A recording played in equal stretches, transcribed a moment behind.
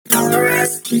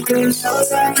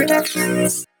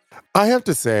I have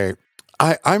to say,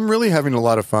 I'm really having a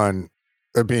lot of fun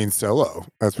being solo,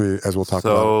 as we'll talk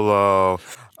Solo.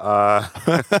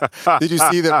 Did you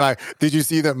see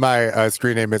that my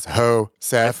screen name is Ho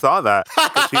Seth? I saw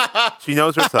that. She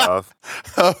knows herself.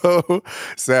 Oh,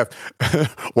 Seth.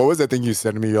 What was that thing you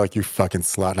said to me? You're like, you fucking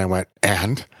slut. And I went,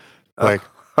 and? Like,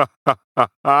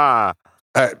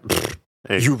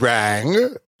 you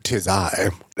rang? 'Tis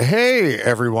I. Hey,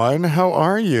 everyone. How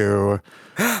are you?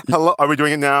 Hello. Are we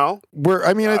doing it now?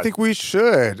 I think we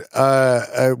should.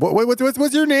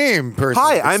 What's your name, person?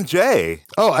 Hi, I'm Jay.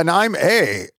 Oh, and I'm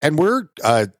A. And we're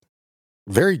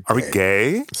very gay. Are we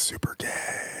gay? Super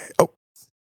gay. Oh,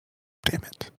 damn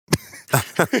it.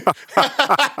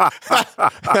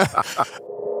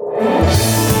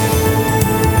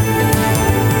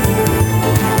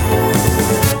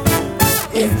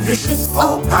 If your shit's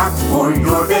all packed for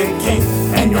your vacay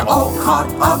and you're all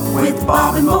caught up with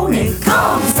Bob and Monet,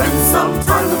 come spend some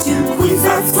time with two queens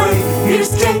that's play. Here's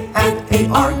J and A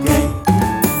are gay.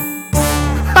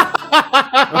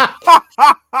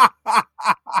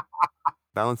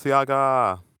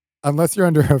 Balenciaga. Unless you're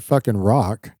under a fucking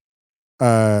rock,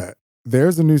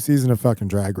 there's a new season of fucking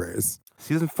Drag Race.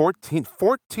 Season 14.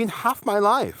 14, half my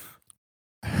life.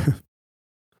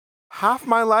 Half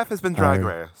my life has been Drag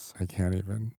Race. I can't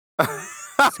even.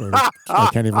 I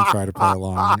can't even try to play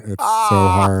along. It's so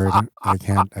hard. I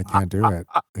can't do it.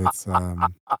 It's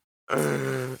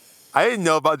I didn't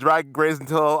know about Drag Race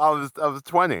until I was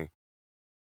 20.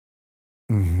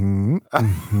 Mm-hmm.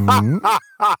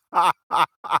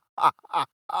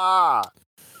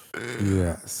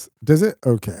 Yes. Does it?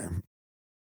 Okay.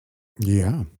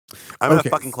 Yeah. I'm in a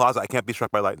fucking closet. I can't be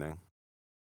struck by lightning.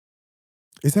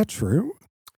 Is that true?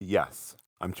 Yes.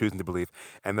 I'm choosing to believe.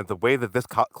 And that the way that this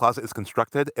closet is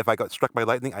constructed, if I got struck by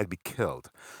lightning, I'd be killed.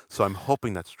 So I'm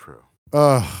hoping that's true.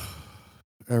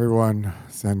 Everyone,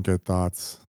 send good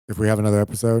thoughts. If we have another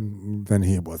episode, then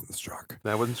he wasn't struck.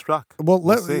 I wasn't struck. Well,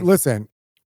 listen.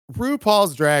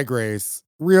 RuPaul's Drag Race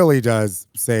really does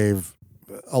save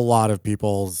a lot of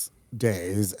people's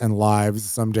days and lives.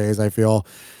 Some days, I feel.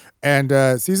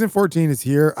 And season 14 is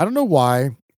here. I don't know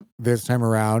why this time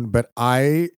around, but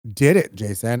I did it,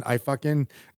 Jason. I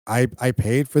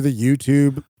paid for the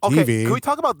YouTube TV. Can we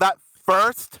talk about that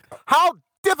first? How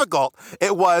difficult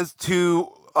it was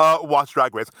to watch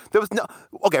Drag Race. There was no.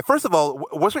 Okay, first of all,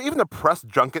 was there even a press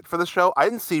junket for the show? I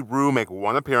didn't see Ru make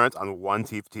one appearance on one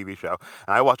TV show,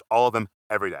 and I watch all of them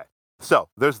every day. So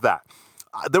there's that.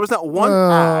 There was not one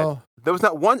ad. There was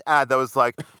not one ad that was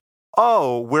like,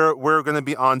 "Oh, we're going to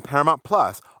be on Paramount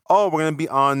Plus. Oh, we're going to be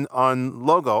on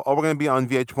Logo. Oh, we're going to be on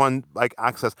VH1 like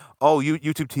Access. Oh,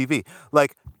 YouTube TV."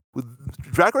 Like,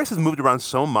 Drag Race has moved around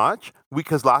so much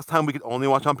because last time we could only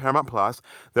watch on Paramount Plus.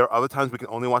 There are other times we can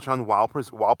only watch on Wow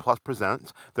Plus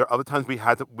Presents. There are other times we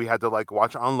had to like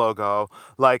watch on Logo.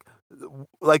 Like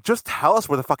just tell us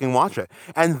where to fucking watch it.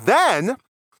 And then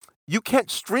you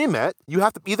can't stream it. You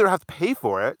have to either have to pay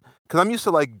for it, because I'm used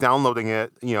to like downloading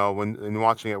it, and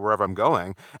watching it wherever I'm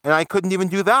going, and I couldn't even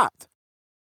do that.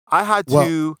 I had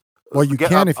to. Well, you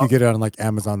can if you get it on like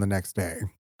Amazon the next day.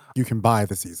 You can buy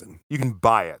the season. You can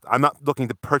buy it. I'm not looking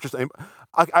to purchase any.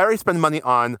 I already spend money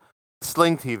on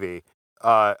Sling TV,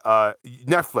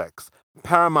 Netflix,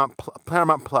 Paramount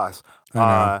Plus.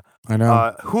 I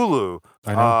know. Hulu.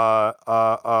 I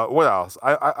know. What else?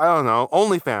 I don't know.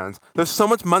 OnlyFans. There's so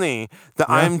much money that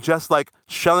I'm just like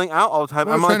shelling out all the time.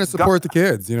 I'm trying to support the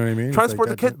kids. You know what I mean? Trying to support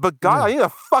the kids, but God, I need a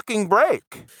fucking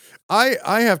break.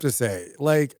 I have to say,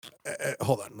 like,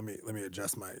 hold on. Let me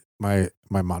adjust my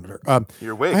monitor.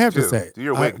 Your wig. I have too. to say, do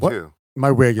your wig too.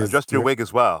 My wig is adjust your wig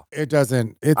as well. It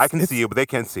doesn't. I can see you, but they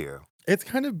can't see you. It's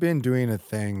kind of been doing a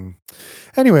thing.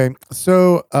 Anyway,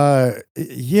 so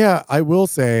yeah, I will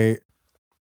say.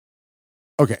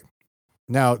 Okay,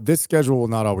 now this schedule will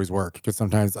not always work because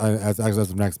sometimes, as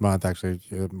of next month, actually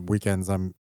weekends,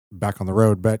 I'm back on the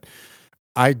road, but.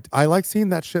 I like seeing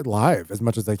that shit live as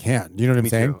much as I can. You know what I'm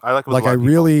saying? Too. I like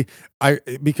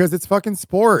because it's fucking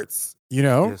sports, you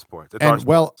know? It is sports. It's our sports.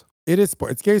 Well, it is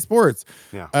sports. It's gay sports.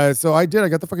 Yeah. So I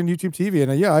got the fucking YouTube TV,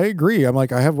 and I agree. I'm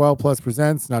like, I have Wild Plus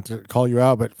Presents, not to call you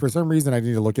out, but for some reason I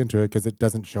need to look into it because it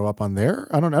doesn't show up on there.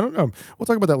 I don't know. We'll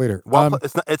talk about that later. Well,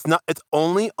 it's not. It's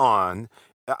only on.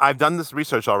 I've done this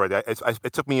research already.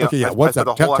 It took me. Okay, yeah. What's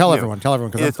up? Tell everyone because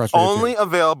I'm frustrated. It's only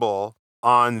available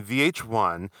on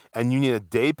VH1, and you need a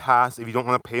day pass if you don't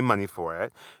want to pay money for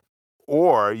it,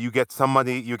 or you get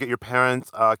your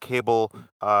parents' cable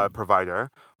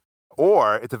provider,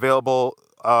 or it's available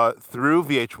through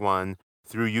VH1,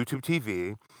 through YouTube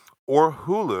TV, or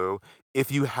Hulu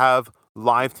if you have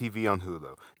live TV on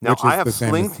Hulu. Now Which is I have the same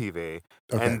Sling as- TV,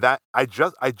 Okay. and that I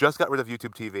just got rid of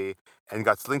YouTube TV and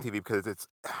got Sling TV because it's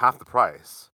half the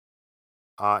price.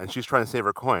 And she's trying to save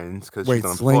her coins because she's Wait,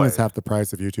 unemployed. Sling is half the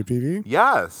price of YouTube TV?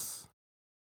 Yes.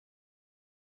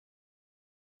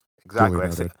 Exactly. Duly I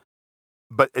say- noted.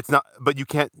 But it's not. But you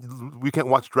can't. We can't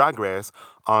watch Drag Race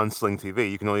on Sling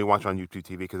TV. You can only watch on YouTube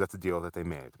TV because that's the deal that they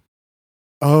made.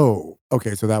 Oh,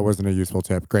 okay. So that wasn't a useful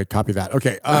tip. Great. Copy that.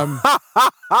 Okay.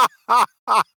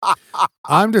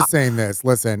 I'm just saying this.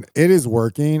 Listen, it is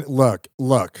working. Look.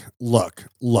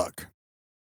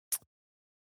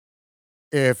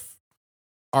 If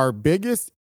our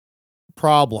biggest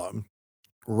problem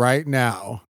right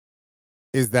now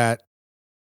is that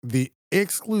the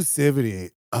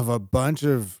exclusivity of a bunch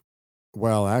of,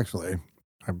 well, actually,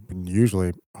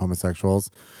 usually homosexuals,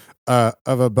 of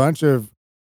a bunch of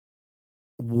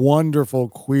wonderful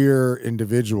queer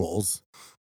individuals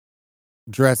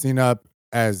dressing up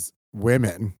as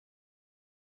women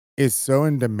is so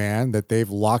in demand that they've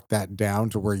locked that down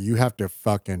to where you have to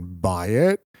fucking buy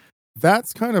it.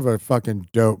 That's kind of a fucking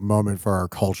dope moment for our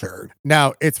culture.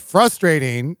 Now, it's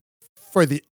frustrating for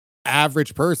the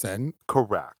average person.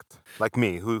 Correct. Like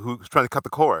me, who's trying to cut the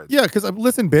cord. Yeah, because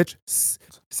listen, bitch,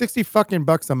 60 fucking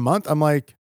bucks a month. I'm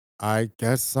like, I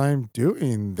guess I'm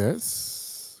doing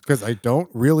this because I don't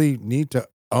really need to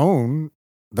own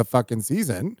the fucking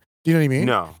season. Do you know what I mean?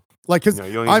 No. Like, because No,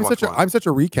 you only need to watch one. I'm such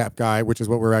a recap guy, which is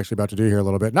what we're actually about to do here a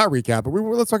little bit. Not recap, but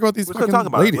let's talk about these We're fucking gonna talk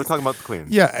about ladies. it. Let's talk about the queen.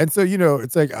 Yeah, and so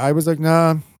it's like I was like,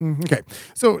 nah, okay.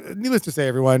 So needless to say,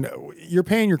 everyone, you're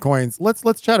paying your coins. Let's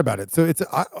chat about it. So it's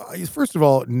first of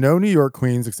all, no New York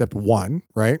queens except one,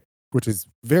 right? Which is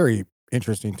very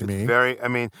interesting to me. I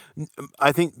mean,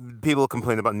 I think people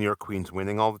complain about New York queens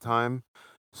winning all the time.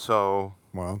 So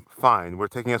Well, fine, we're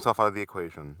taking ourselves out of the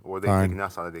equation, or they're Fine. taking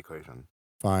us out of the equation.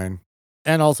 fine.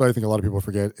 And also, I think a lot of people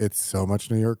forget it's so much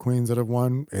New York queens that have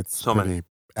won. It's So pretty many.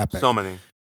 epic. So many.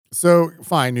 So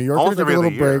fine, New York Almost gonna take a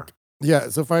every little other year. break. Yeah,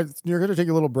 so fine, New York gonna take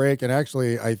a little break, and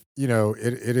actually, it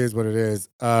is what it is.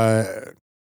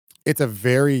 It's a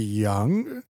very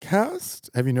young cast.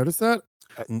 Have you noticed that?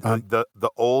 The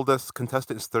oldest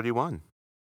contestant is 31.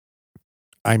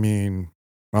 I mean,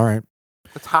 all right.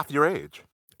 That's half your age.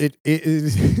 It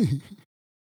is.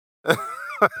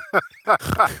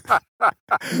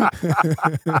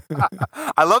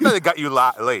 I love that it got you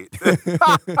late.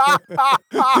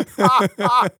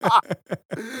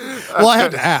 Well, I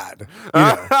had to add.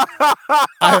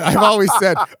 I've always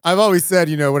said,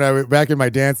 when I was back in my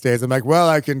dance days, I'm like, well,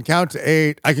 I can count to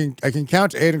 8. I can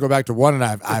count to 8 and go back to 1, and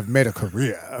I've made a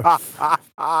career.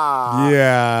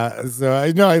 Yeah. So I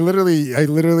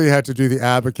literally had to do the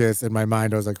abacus in my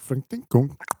mind. I was like,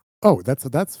 oh,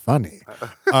 that's funny.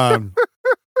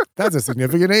 That's a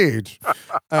significant age.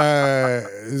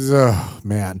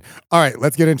 Man. All right,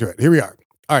 let's get into it. Here we are.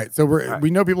 All right, so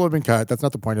we know people have been cut. That's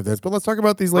not the point of this, but let's talk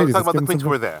about these ladies. Let's talk about the get queens into who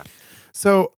were there.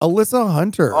 So Alyssa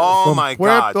Hunter Oh from my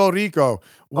Puerto God. Rico.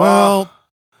 Well,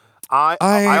 I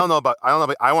don't know, but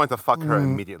I wanted to fuck her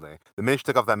immediately. The minute she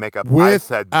took off that makeup, I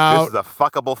said, "This is a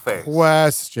fuckable face."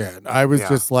 question. I was Yeah.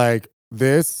 just like,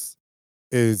 this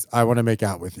is I want to make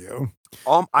out with you.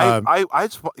 I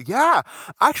just, yeah.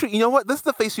 Actually, you know what? This is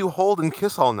the face you hold and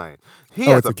kiss all night. He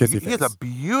Oh, has it's a kissy he has a face.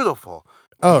 beautiful,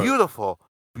 Oh.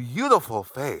 beautiful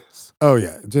face. Oh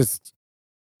yeah, just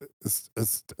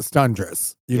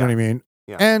stundress. You know what I mean?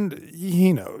 Yeah. And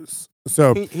he knows.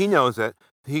 So He knows it.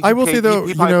 I will say, though,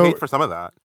 he probably you know- paid for some of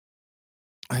that.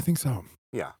 I think so.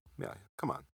 Yeah.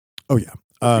 Come on. Oh yeah.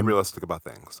 Let's be realistic about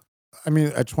things. I mean,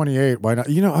 at 28, why not?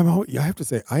 I have to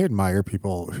say, I admire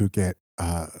people who get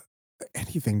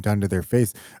anything done to their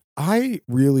face. I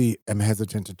really am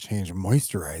hesitant to change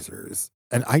moisturizers,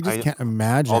 and I just can't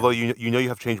imagine. Although you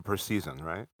have changed per season,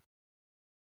 right?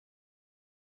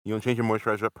 You don't change your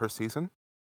moisturizer per season?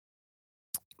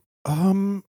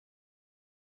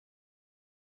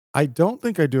 I don't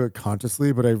think I do it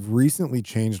consciously, but I've recently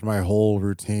changed my whole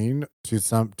routine to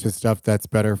stuff that's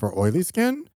better for oily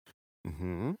skin.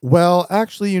 Mm-hmm. Well,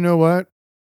 actually, you know what?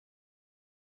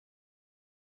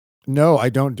 No, I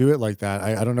don't do it like that.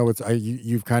 I don't know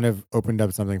you've kind of opened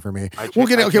up something for me. We're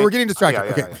getting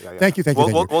distracted. Yeah, okay. yeah. Thank you.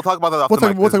 We'll talk about that We'll after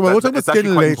talk about it's skin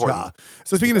actually quite later. important.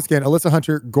 So speaking of skin, Alyssa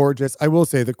Hunter, gorgeous. I will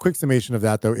say the quick summation of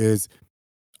that though is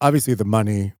obviously the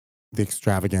money, the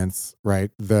extravagance, right?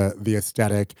 The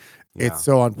aesthetic. Yeah. It's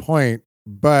so on point,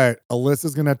 but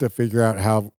Alyssa's gonna have to figure out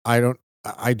how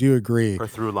I do agree. Her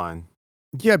through line.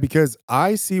 Yeah, because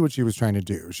I see what she was trying to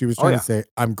do. She was trying to say,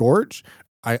 I'm gorge.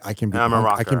 I can be And I'm a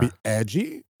punk, I can be rocker.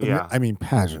 edgy. Yeah. I mean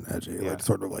passion edgy, Yeah. like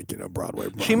sort of like, Broadway.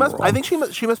 She must. I think she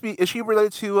must be. Is she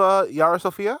related to Yara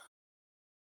Sofia?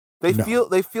 No.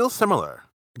 They feel similar.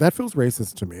 That feels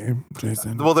racist to me,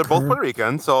 Jason. Well, they're both Puerto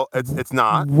Rican, so it's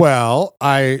not. Well,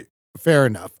 fair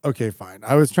enough. Okay, fine.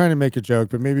 I was trying to make a joke,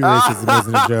 but maybe racism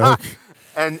isn't a joke.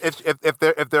 And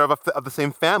if they're of the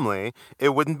same family, it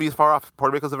wouldn't be far off.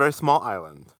 Puerto Rico's a very small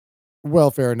island.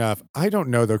 Well, fair enough. I don't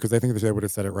know though, because I think that they would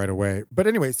have said it right away. But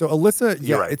anyway, so Alyssa,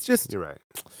 You're yeah, right. it's just You're right.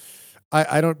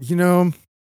 I don't,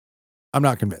 I'm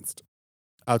not convinced.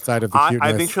 Outside of the cuteness,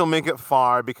 I think she'll make it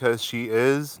far because she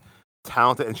is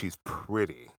talented and she's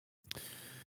pretty.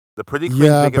 The pretty queens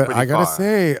make it but pretty I gotta far.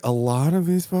 say, a lot of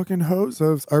these fucking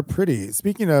hozos are pretty.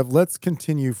 Speaking of, let's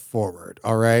continue forward.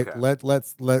 All right,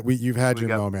 Okay. you've had We your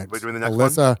got- moment. we're doing the next one?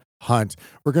 Alyssa Hunt.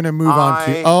 We're gonna move on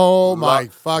to. I Oh my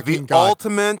love fucking the god!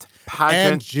 ultimate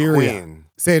pageant Angeria. queen.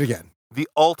 Say it again. The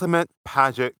ultimate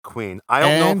pageant queen. I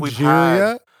don't know if we've had.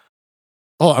 Angeria.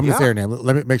 Oh, I'm gonna say Yeah. her name.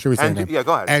 Let me make sure we say her name. Yeah,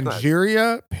 go ahead. Go ahead.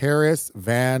 Angeria Paris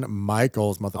Van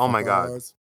Michaels, motherfucker. Oh my God.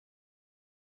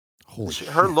 Holy shit.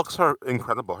 Her looks are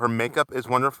incredible. Her makeup is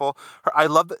wonderful. I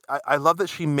love that. I love that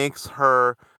she makes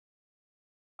her.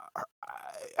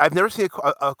 I've never seen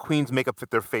a queen's makeup fit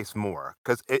their face more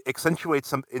because it accentuates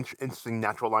some interesting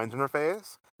natural lines in her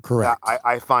face. Correct. That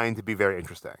I find to be very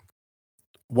interesting.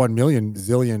 1 million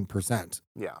zillion %.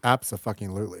 Yeah.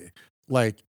 Absolutely.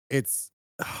 Like it's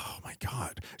oh my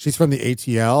god. She's from the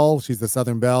ATL, she's the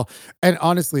Southern Belle. And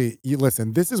honestly, you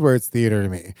listen, this is where it's theater to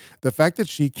me. The fact that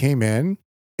she came in,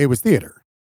 it was theater.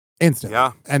 Instantly.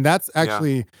 Yeah. And that's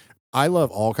actually I love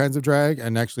all kinds of drag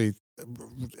and actually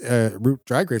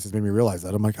Drag Race has made me realize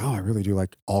that. I'm like, oh, I really do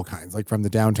like all kinds, like from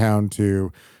the downtown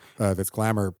to this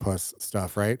glamour puss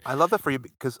stuff, right? I love that for you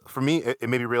because for me, it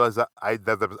made me realize that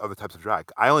there was other types of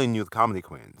drag. I only knew the comedy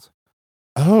queens.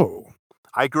 Oh,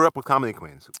 I grew up with comedy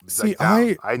queens. See,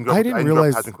 I didn't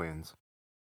realize pageant queens.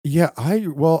 Yeah, I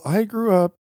grew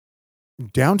up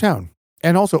downtown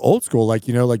and also old school, like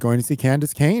like going to see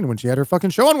Candace Kane when she had her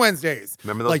fucking show on Wednesdays.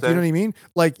 Remember those Like, days? you know what I mean?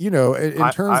 Like,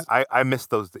 in terms I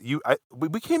missed those.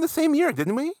 We came the same year,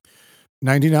 didn't we?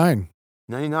 99.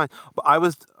 99. But I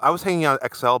was hanging out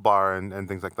at XL Bar and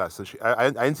things like that. So I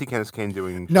didn't see Candace Kane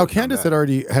doing. Now, shows down Candace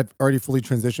there. had already fully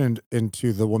transitioned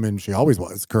into the woman she always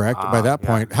was, correct? By that Yeah,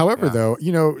 point. However, yeah. though,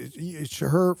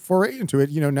 her foray into it,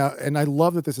 now, and I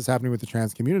love that this is happening with the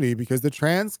trans community because the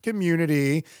trans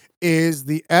community is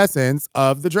the essence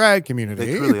of the drag community.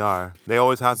 They truly are. They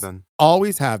always have been.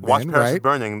 Always have Watch been, Paris is right?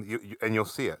 Burning, and you'll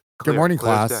see it. Good morning,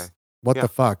 clear as class. day. What Yeah. the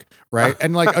fuck, right?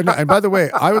 And like, and by the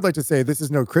way, I would like to say this is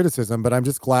no criticism, but I'm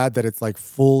just glad that it's like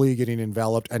fully getting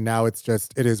enveloped, and now it's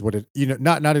just it is what it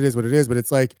not it is what it is, but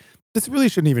it's like this really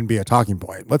shouldn't even be a talking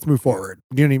point. Let's move forward.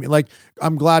 You know what I mean? Like,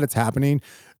 I'm glad it's happening.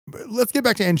 But let's get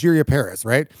back to Angeria Paris,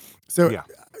 right? So Yeah.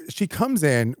 she comes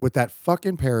in with that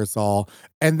fucking parasol,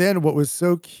 and then what was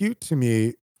so cute to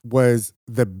me was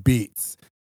the beats.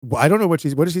 I don't know what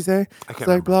did she say? I It's can't like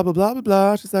remember. blah blah blah blah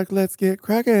blah. She's like, let's get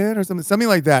cracking or something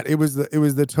like that. It was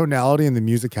the tonality and the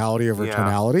musicality of her Yeah.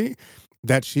 tonality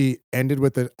that she ended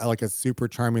with like a super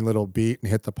charming little beat and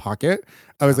hit the pocket.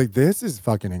 I was like, this is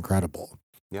fucking incredible.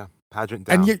 Yeah. Pageant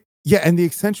down. And and the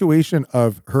accentuation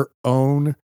of her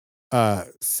own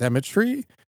symmetry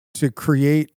to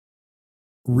create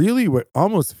really what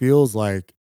almost feels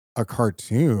like a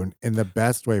cartoon in the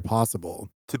best way possible.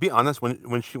 To be honest,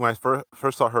 when I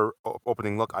first saw her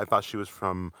opening look, I thought she was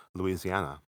from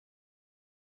Louisiana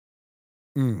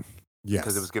Yes.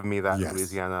 because it was giving me that Yes.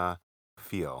 Louisiana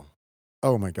feel.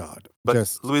 Oh my God. But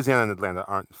Just Louisiana and Atlanta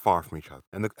aren't far from each other,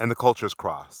 and the cultures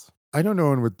cross. I don't know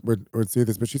one would say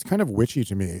this, but she's kind of witchy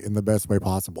to me in the best way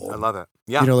possible. I love it.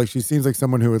 Yeah, Like she seems like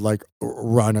someone who would like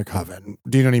run a coven.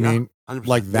 Do you know what I Yeah, mean? 100%.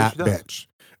 Like Maybe that she does. bitch.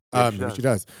 Maybe she Maybe she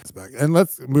does. And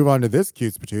let's move on to this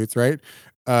cute patoots, right?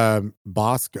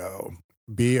 Bosco.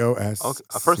 BOS. Okay.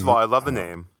 First of all, I love the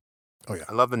name. Oh yeah.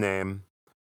 I love the name.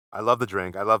 I love the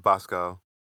drink. I love Bosco.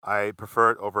 I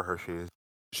prefer it over Hershey's.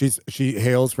 She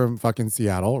hails from fucking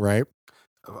Seattle, right?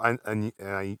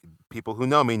 People who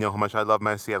know me know how much I love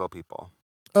my Seattle people.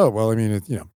 Oh, well, I mean, it's,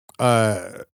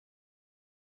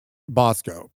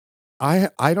 Bosco. I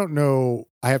don't know.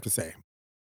 I have to say,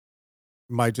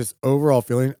 my just overall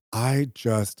feeling, I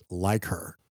just like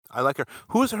her. I like her.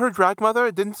 Who's her drag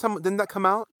mother? Didn't that come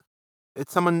out?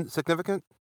 It's someone significant?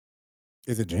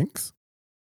 Is it Jinx?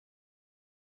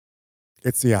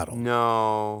 It's Seattle.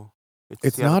 No.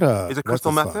 It's Seattle. not a. Is it what's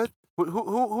Crystal this fuck? Method?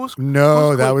 Who's No,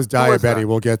 who's that Cl- was who is Diabetti. that?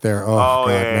 We'll get there. Oh, God,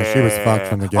 no, she was fucked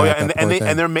from the get. Oh yeah, that poor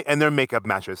thing. and their makeup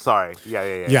matches. Sorry. Yeah.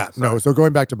 Yeah, no. Sorry. So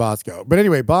going back to Bosco, but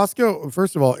anyway, Bosco.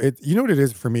 First of all, you know what it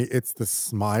is for me. It's the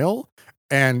smile,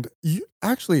 and you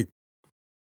actually,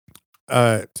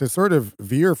 to sort of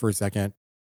veer for a second,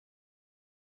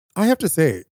 I have to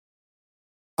say,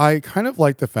 I kind of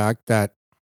like the fact that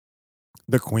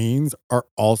the queens are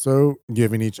also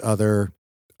giving each other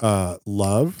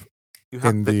love You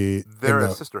have in the they're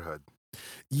a sisterhood.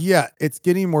 yeah, it's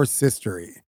getting more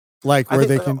sistery. Like I where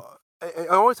think they can it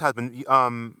always has been.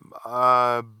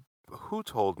 Who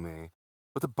told me?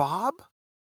 Was it Bob?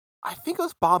 I think it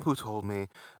was Bob who told me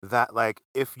that like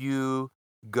if you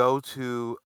go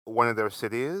to one of their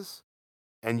cities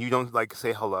and you don't like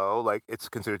say hello, like it's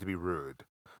considered to be rude.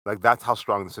 Like that's how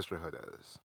strong the sisterhood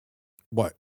is.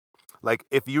 what? Like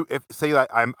if say like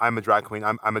I'm a drag queen,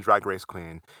 I'm a drag race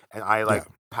queen, and I Yeah. like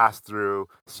pass through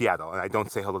Seattle and I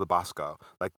don't say hello to Bosco,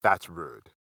 like that's rude.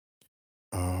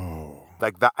 Oh.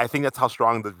 Like that, I think that's how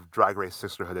strong the drag race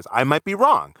sisterhood is. I might be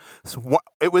wrong. So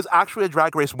it was actually a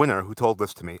drag race winner who told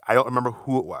this to me. I don't remember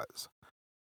who it was.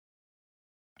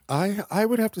 I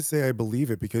would have to say I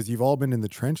believe it because you've all been in the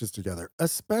trenches together,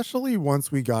 especially once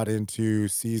we got into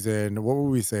season, what would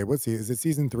we say? Is it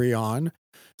season 3 on?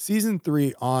 Season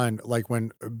 3 on, like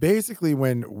when basically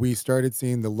when we started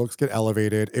seeing the looks get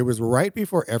elevated, it was right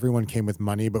before everyone came with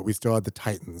money, but we still had the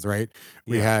Titans, right?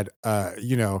 We Yeah. had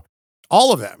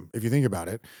all of them, if you think about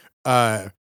it. Uh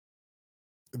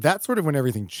that's sort of when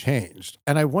everything changed.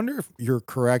 And I wonder if you're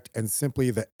correct and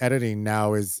simply the editing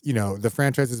now is, the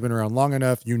franchise has been around long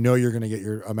enough, you're going to get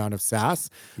your amount of sass.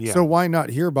 So Yeah. why not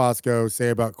hear Bosco say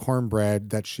about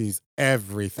Cornbread that she's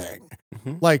everything?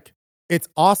 Hmm. Like, it's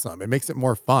awesome. It makes it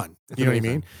more fun. It's You know amazing. what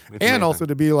I mean? It's And amazing. also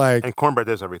to be like, And Cornbread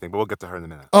is everything, but we'll get to her in a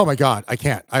minute. oh my God, I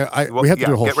can't. We have to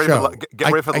do a whole get ready show.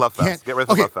 get ready for the Love can't. Fest. Get ready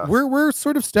for the Okay, Love Fest. we're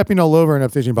sort of stepping all over and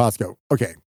upstaging Bosco.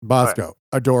 Okay, Bosco, right.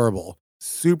 adorable,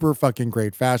 super fucking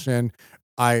great fashion.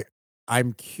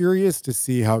 I'm curious to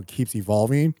see how it keeps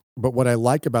evolving. But what I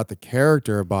like about the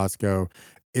character of Bosco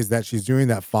is that she's doing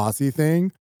that Fosse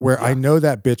thing where I Yes. know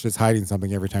that bitch is hiding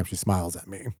something every time she smiles at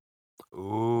me.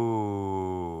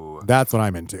 Ooh. That's what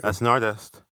I'm into. That's an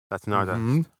artist. That's an artist.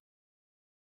 Mhm.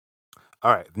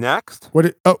 All right, next.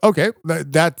 Okay.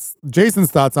 That's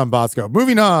Jason's thoughts on Bosco.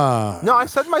 Moving on. No, I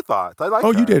said my thoughts. I like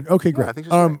Oh, her. you did. Okay, Yeah, great. I think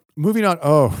she's great. Moving on.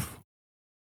 Oh,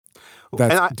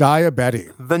 that's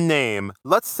diabetes. The name.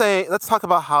 Let's talk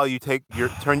about how you take your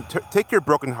take your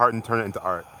broken heart and turn it into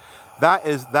art. That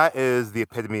is the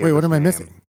epitome of Wait, what this am I name.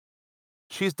 missing?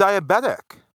 She's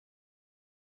diabetic.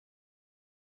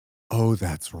 Oh,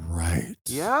 that's right.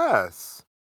 Yes.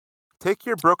 Take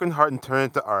your broken heart and turn it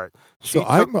into art. She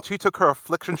took her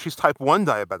affliction. She's type 1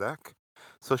 diabetic.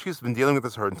 So she's been dealing with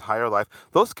this her entire life.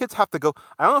 Those kids have to go.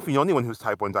 I don't know if you know anyone who's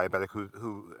type 1 diabetic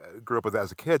who grew up with it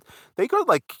as a kid. They go to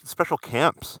like special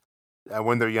camps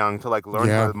when they're young to like learn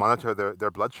how to monitor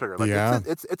their blood sugar. Like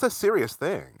it's a serious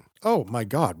thing. Oh my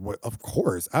God. Of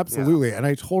course. Absolutely. Yeah. And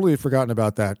I totally forgotten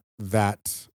about that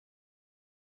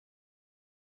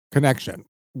connection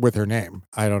with her name.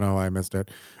 I don't know why I missed it.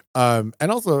 And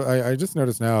also I just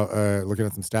noticed now, looking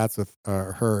at some stats with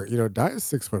her, Di is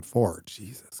 6'4".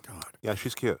 Jesus God. Yeah,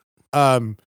 she's cute.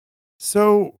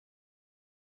 So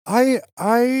I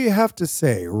have to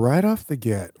say, right off the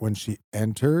get, when she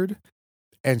entered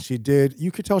and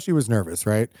you could tell she was nervous,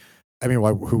 right? I mean,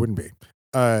 who wouldn't be?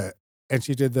 And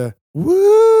she did the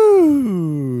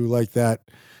woo like that,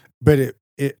 but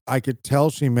I could tell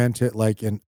she meant it like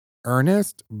in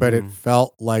earnest, but it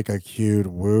felt like a cute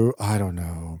woo. I don't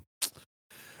know.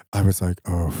 I was like,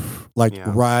 oh,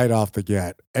 right off the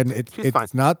get, and it's fine.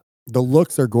 not. The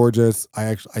looks are gorgeous.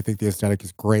 I think the aesthetic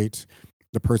is great.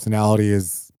 The personality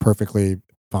is perfectly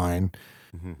fine,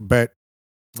 but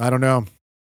I don't know.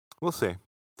 We'll see.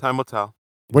 Time will tell.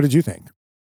 What did you think?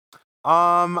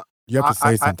 You have to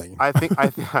say something. I think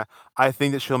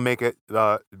that she'll make it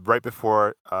right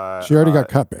before. She already got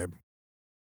cut, babe.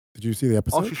 Did you see the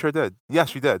episode? Oh, she sure did. Yes,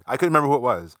 she did. I couldn't remember who it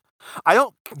was. I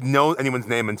don't know anyone's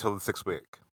name until the 6th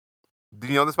week. Do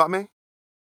you know this about me?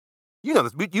 You know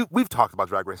this. We've talked about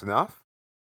Drag Race enough.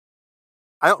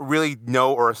 I don't really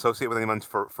know or associate with anyone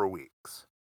for weeks.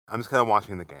 I'm just kind of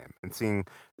watching the game and seeing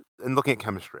and looking at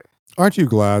chemistry. Aren't you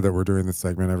glad that we're doing this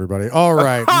segment, everybody? All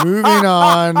right, moving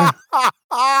on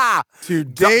to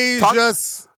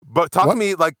Deja's. But talk to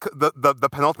me like the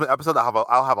penultimate episode.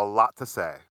 I'll have a lot to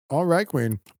say. All right,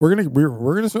 Queen. We're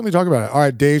gonna certainly talk about it. All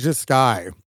right, Deja Skye,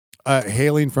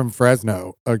 hailing from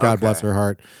Fresno. God bless her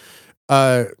heart.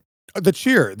 The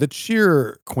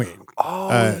cheer queen.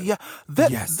 Oh yeah,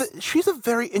 she's a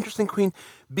very interesting queen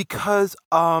because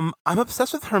I'm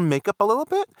obsessed with her makeup a little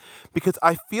bit because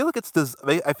I feel like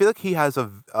I feel like he has a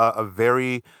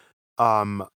very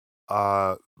bold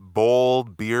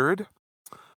beard.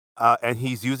 And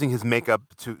he's using his makeup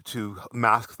to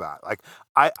mask that. Like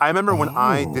I remember when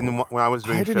I was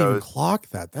doing shows. I didn't even clock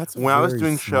that. That's when I was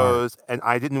doing shows and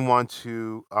I didn't want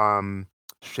to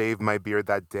shave my beard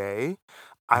that day,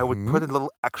 I would Mhm. put a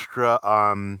little extra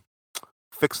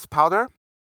fixed powder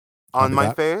on Copy my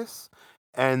that. face,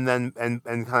 and then and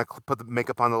kind of put the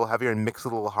makeup on a little heavier and mix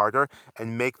it a little harder,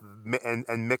 and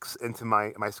and mix into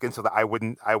my skin so that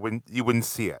you wouldn't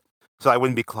see it, so I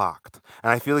wouldn't be clocked.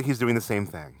 And I feel like he's doing the same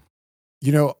thing.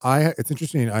 You know, it's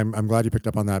interesting. I'm glad you picked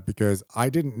up on that because I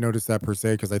didn't notice that per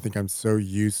se because I think I'm so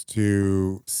used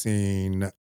to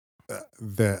seeing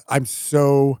I'm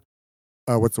so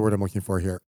what's the word I'm looking for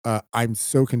here? I'm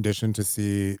so conditioned to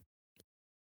see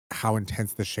how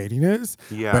intense the shading is,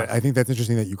 but Yeah, I think that's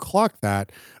interesting that you clock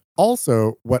that.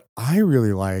 Also, what I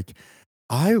really like,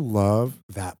 I love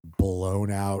that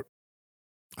blown out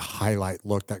highlight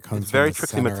look that it's comes from very the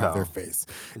Trixie center of their Mattel. face.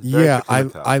 It's very Yeah, Trixie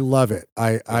Mattel. I love it.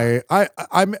 Yeah,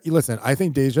 I'm listen, I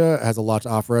think Deja has a lot to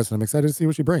offer us and I'm excited to see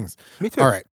what she brings. me All too.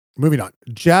 right, moving on.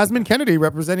 Jasmine Okay. Kennedy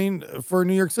representing for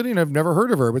New York City and I've never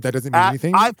heard of her, but that doesn't mean I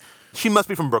anything She must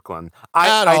be from Brooklyn.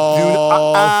 at I do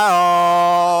all. at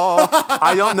all.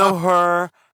 I don't know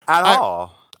her at I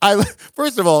all.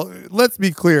 first of all, let's be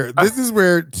clear. This is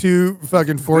where two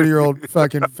fucking 40-year-old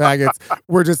fucking faggots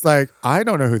were just like, I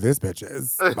don't know who this bitch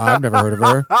is. I've never heard of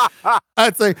her.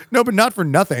 I'd say no, but not for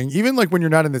nothing. Even like when you're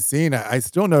not in the scene, I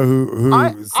still know who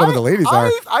some of the ladies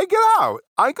are. I get out.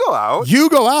 I go out. You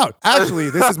go out. Actually,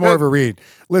 this is more of a read.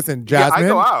 Listen, Yeah, I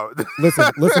go Jasmine.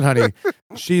 out. Listen, honey.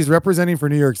 She's representing for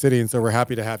New York City, and so we're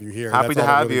happy to have you here. Happy That's to all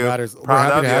that have really you. matters. We're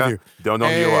Proud happy of to have you. you. Don't know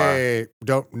who you are. Hey,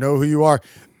 don't know who you are.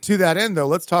 To that end, though,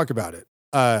 let's talk about it.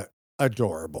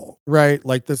 Adorable, right?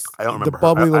 Like this, I don't the remember her.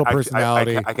 bubbly little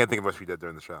personality. I can't think of what she did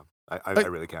during the show. I Like,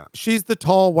 really can't. she's the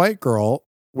tall white girl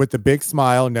with the big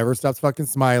smile, never stops fucking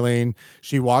smiling.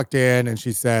 She walked in and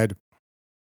she said,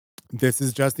 "This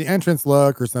is just the entrance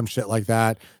look," or some shit like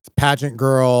that. Pageant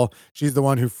girl. She's the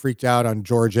one who freaked out on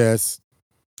Georges.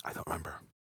 I don't remember.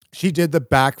 She did the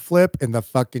backflip in the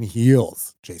fucking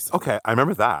heels, Jason. Okay, I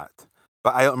remember that,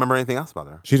 but I don't remember anything else about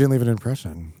her. She didn't leave an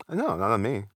impression. No, not on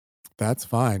me. That's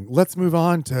fine. Let's move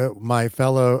on to my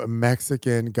fellow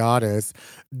Mexican goddess,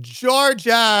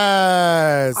 Georges.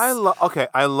 I love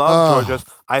Oh, Georges.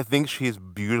 I think she's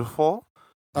beautiful,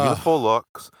 oh, beautiful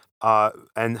looks,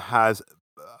 and has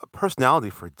personality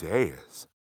for days.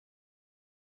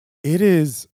 it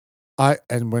is.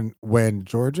 And when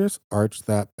Georges arched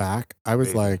that back, I was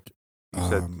Baby. like,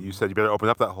 You said you better open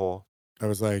up that hole. I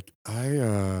was like,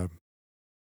 I'm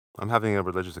having a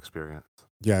religious experience.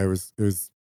 yeah, it was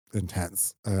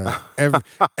intense.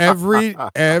 Every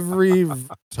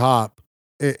top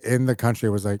in the country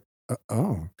was like,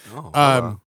 oh, Oh,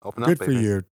 um, open up, good for baby.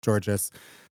 you, Georges.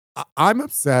 I'm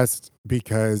obsessed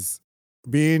because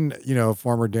being,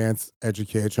 former dance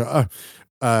educator,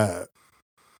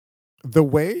 the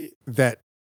way that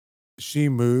she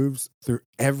moves through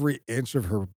every inch of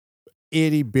her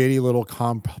itty bitty little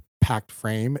compact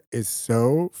frame is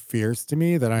so fierce to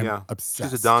me that I'm Yeah, she's a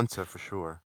obsessed. dancer for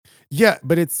sure. Yeah,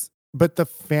 but the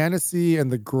fantasy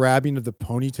and the grabbing of the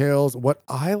ponytails. What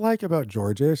I like about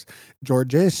Georges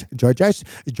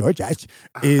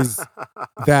is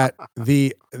that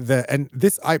and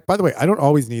this I by the way, I don't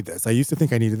always need this. I used to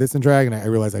think I needed this in drag and I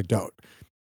realize I don't.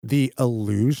 The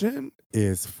illusion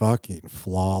is fucking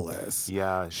flawless.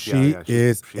 Yeah, She yeah.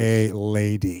 is She's a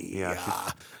lady.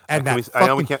 yeah. And that I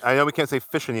know fucking we can't say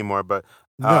fish anymore, but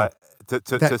no,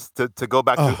 that to go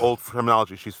back to oh, old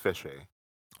terminology, she's fishy.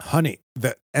 honey,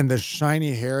 the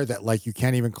shiny hair that like you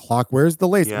can't even clock. Where's the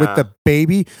lace Yeah.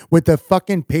 with the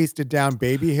fucking pasted down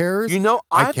baby hairs? You know,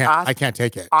 I can't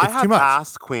take it. I It's too have much.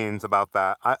 asked queens about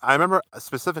that. I remember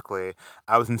specifically,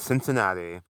 I was in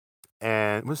Cincinnati,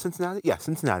 and was it Cincinnati? Yeah,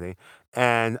 Cincinnati,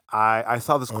 and I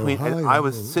saw this queen, and I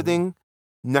was Ohio. sitting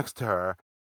next to her,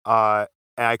 and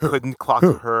I Who? couldn't clock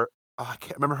Who? her. Oh, I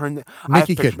can't remember her name.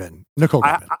 Nikki Kidman. Nicole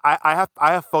Kidman. I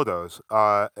have photos.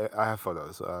 I have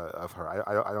photos of her.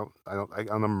 I don't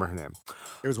remember her name.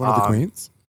 It was one of the Um, queens.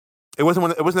 it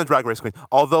wasn't a drag race queen.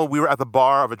 Although we were at the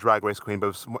bar of a drag race queen,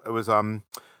 but it was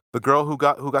the girl who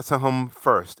got sent home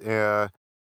first.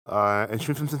 And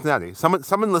she's from Cincinnati.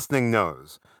 Someone listening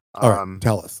knows. All right,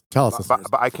 tell us, listeners.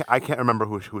 But I can't remember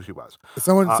who she was.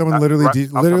 Someone Right literally off the top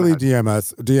of my literally head. DM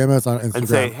us on Instagram. And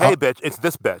say, hey, bitch, it's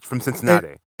this bitch from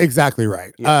Cincinnati. Exactly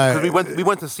right. Yeah, because we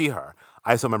went to see her.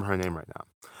 I still remember her name right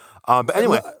now. But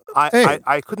anyway, hey.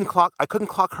 I couldn't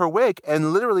clock her wig,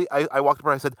 and literally I walked up to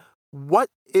her. I said, "What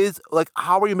is like?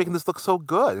 How are you making this look so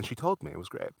good?" And she told me it was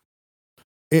great.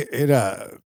 It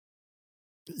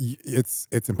It's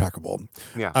impeccable.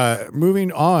 Yeah.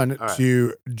 Moving on All right.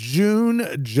 to June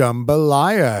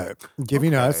Jambalaya,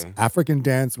 giving us Okay. African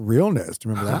dance realness. Do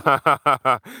you remember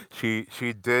that?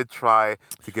 she did try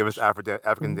to give us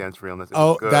African dance realness. It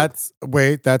was Oh, good.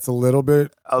 that's a little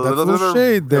bit. a That's little a bit of little a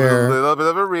shade there. A little bit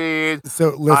of a read.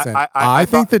 So listen, I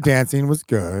think the dancing was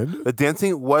good. The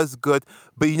dancing was good,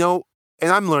 but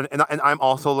and I'm learning, and I'm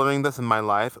also learning this in my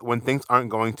life. When things aren't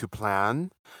going to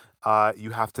plan,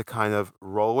 you have to kind of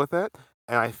roll with it.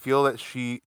 And I feel that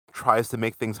she tries to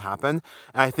make things happen,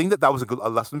 and I think that was a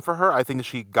lesson for her. I think that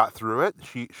she got through it.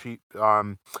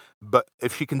 But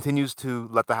if she continues to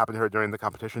let that happen to her during the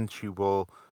competition, she will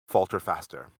falter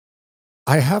faster.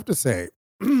 I have to say,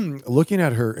 looking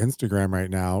at her Instagram right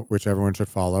now, which everyone should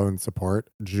follow and support,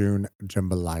 June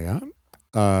Jambalaya.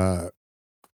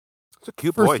 It's a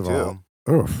cute First boy of too. all,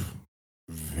 oof,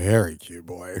 very cute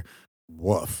boy.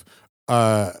 Woof.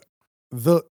 Now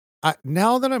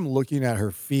that I'm looking at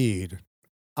her feed,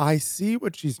 I see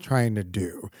what she's trying to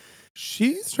do.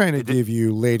 She's trying to give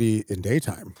you lady in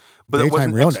daytime. But it Daytime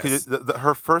wasn't realness. executed.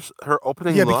 Her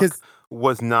opening Yeah, look because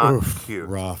was not oof, cute.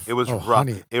 rough. It was Oh, rough.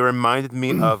 honey. It reminded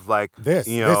me of like This,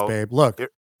 babe. Look,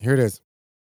 here it is.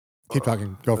 Keep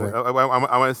talking. Go for it. I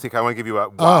want to see. I want to give you a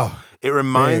wow. Oh, it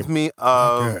reminds babe, me not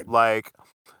of good. like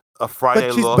a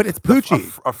Friday look. But it's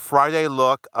Poochie. A Friday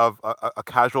look of a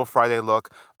casual Friday look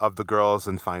of the girls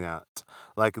in Fine Art.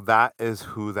 Like that is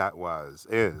who that was.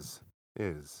 Is.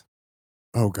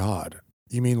 Oh God.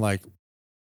 You mean like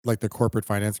the corporate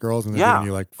finance girls, and they're Yeah, giving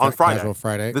you like on Friday. casual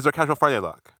Friday? This is a casual Friday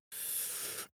look.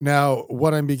 Now,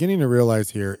 what I'm beginning to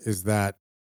realize here is that,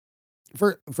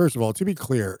 first of all, to be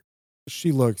clear,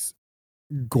 she looks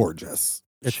gorgeous.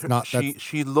 It's not that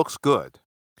She looks good.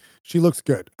 she looks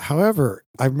good. However,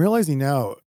 I'm realizing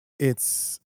now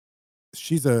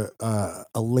she's a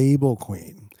label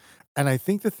queen, and I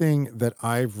think the thing that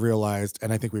I've realized,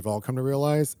 and I think we've all come to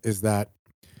realize, is that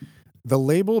the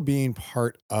label being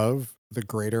part of the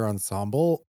greater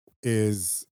ensemble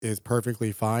is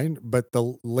perfectly fine, but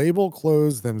the label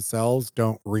clothes themselves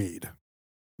don't read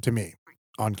to me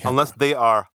on camera. Unless they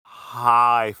are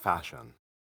high fashion.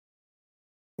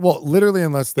 Well, literally,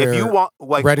 unless they're if you want,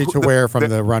 like, ready to wear from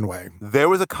the runway. There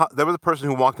was a person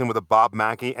who walked in with a Bob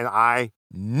Mackie, and I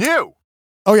knew.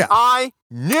 Oh yeah, I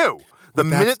knew the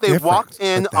minute they walked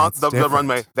in on the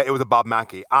runway that it was a Bob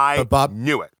Mackie. I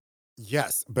knew it.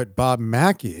 Yes, but Bob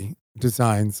Mackie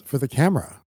designs for the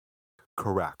camera.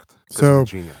 Correct. So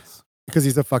genius. Because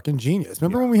he's a fucking genius.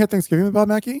 Remember when we had Thanksgiving with Bob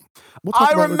Mackie?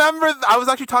 I remember. I was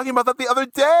actually talking about that the other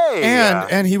day.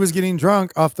 And he was getting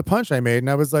drunk off the punch I made, and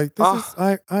I was like,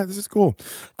 "This is cool."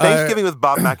 Thanksgiving with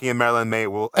Bob Mackie and Marilyn May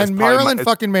and Marilyn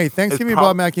fucking May. Thanksgiving with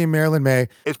Bob Mackie and Marilyn May.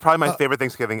 It's probably my favorite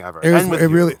Thanksgiving ever. It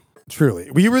really.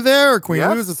 Truly, we were there, Queen.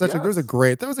 Yes, it was a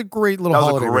great little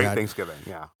holiday. That was a great Thanksgiving.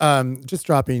 Yeah. Just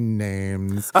dropping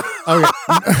names. Okay.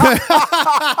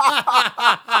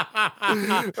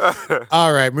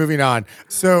 All right, moving on.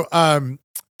 So,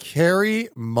 Carrie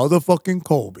motherfucking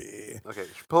Colby. Okay,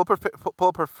 pull up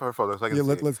her photos. So I can see.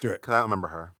 Let's do it. Cause I don't remember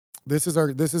her. This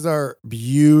is our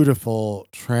beautiful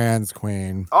trans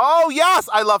queen. Oh yes,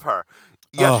 I love her.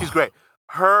 Yes, she's great.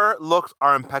 Her looks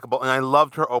are impeccable, and I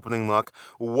loved her opening look.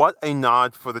 What a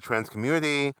nod for the trans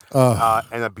community, and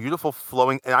a beautiful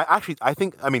flowing. And I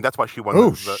think that's why she won.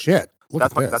 Oh shit!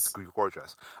 That's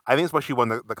gorgeous. I think that's why she won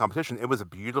the competition. It was a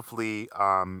beautifully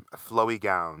flowy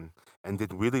gown and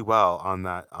did really well on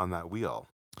that wheel.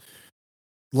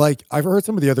 Like, I've heard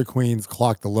some of the other queens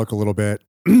clock the look a little bit,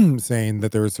 saying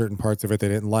that there were certain parts of it they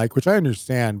didn't like, which I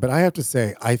understand. But I have to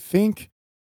say, I think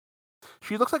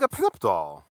she looks like a pinup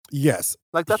doll. Yes.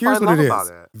 Like, that's Here's what I love it about is.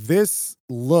 it. This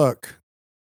look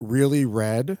really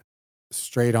read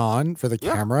straight on for the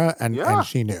camera, and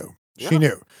she knew. Yeah. She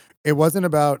knew. It wasn't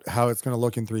about how it's going to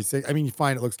look in 360. I mean, you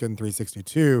find it looks good in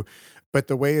 362, but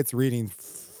the way it's reading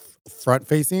front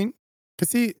facing,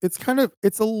 because see,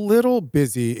 it's a little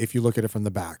busy if you look at it from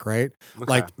the back, right? Okay.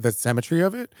 Like the symmetry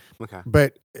of it. Okay.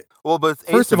 But it's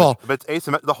first of all, but it's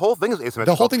asymmetrical. The whole thing is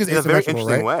asymmetrical. The whole thing is in a very asymmetrical,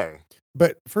 interesting right? way.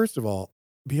 But first of all,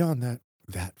 beyond that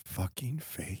fucking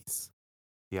face.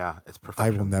 Yeah, it's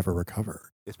perfection. I will never recover.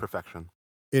 It's perfection.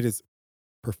 It is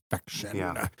perfection.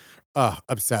 Yeah.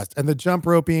 Obsessed. And the jump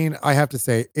roping, I have to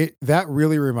say, that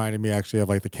really reminded me actually of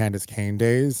like the Candace Cain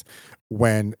days,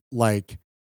 when like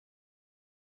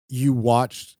you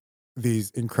watched these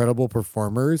incredible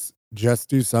performers just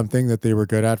do something that they were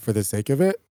good at for the sake of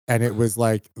it. And it was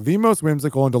like the most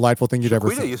whimsical and delightful thing you'd ever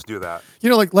seen. Used to do that. You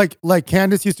know, like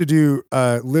Candace used to do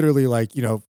literally like,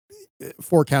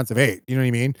 4 counts of 8. You know what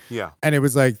I mean? Yeah. And it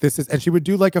was like, and she would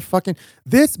do like a fucking,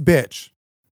 this bitch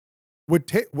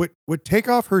would take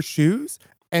off her shoes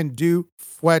and do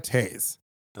fouettes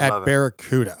I at love it.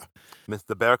 Barracuda. Miss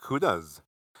the Barracudas.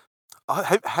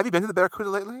 Have you been to the Barracuda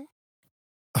lately?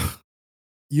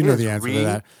 You know the answer to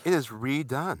that. It is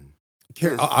redone.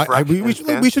 Here, It is fresh we and should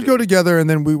fancy. go together and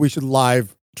then we should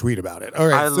live tweet about it. All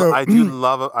right. I do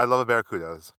love a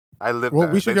Barracudas. I live Well,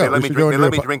 there. we should They go. let We me should drink. go They and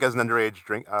let do me a drink as an underage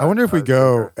drink. I wonder if we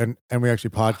go drinker. and we actually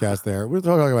podcast there. We'll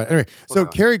talk about it. Anyway, so We'll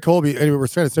talk. Carrie Colby, anyway, we're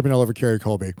trying to stepping all over Carrie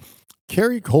Colby.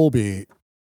 Carrie Colby,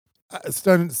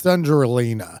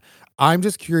 Stungeralina. I'm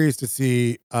just curious to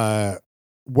see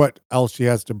what else she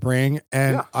has to bring.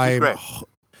 And Yeah, she's great.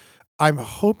 I'm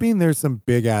hoping there's some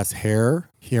big ass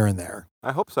hair here and there.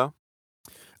 I hope so.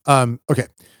 Okay.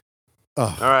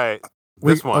 All right.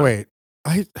 This one. Oh, wait.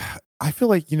 I feel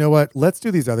like, you know what? Let's do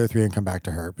these other three and come back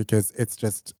to her because it's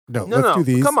just let's do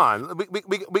these. Come on.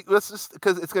 We let's just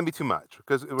because it's gonna be too much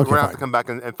because we're gonna have fine. to come back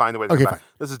and find a way to Okay, come back. fine.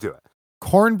 Let's just do it.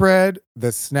 Cornbread,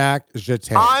 the snack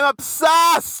jeté. I'm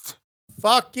obsessed.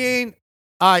 Fucking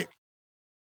I'm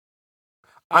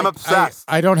obsessed.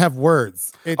 I don't have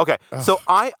words. Okay, so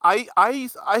I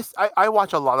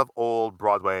watch a lot of old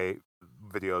Broadway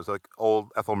videos, like old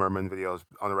Ethel Merman videos,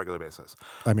 on a regular basis.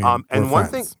 I mean, and we're one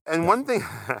friends. thing,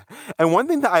 and one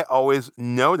thing that I always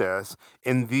notice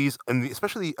in these,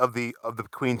 especially of the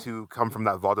queens who come from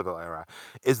that vaudeville era,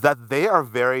 is that they are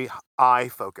very eye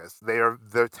focused. They're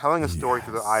telling a story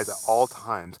through their eyes at all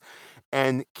times,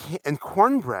 and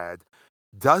Cornbread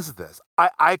does this.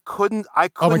 I couldn't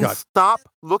God. stop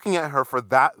looking at her for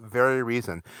that very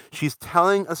reason. She's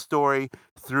telling a story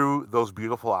through those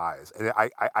beautiful eyes, and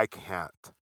I can't.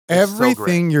 It's so great.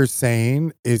 Everything you're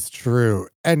saying is true.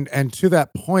 And to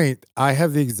that point, I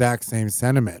have the exact same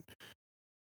sentiment.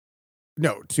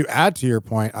 No, to add to your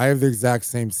point, I have the exact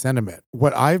same sentiment.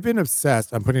 What I've been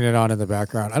obsessed, I'm putting it on in the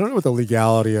background. I don't know what the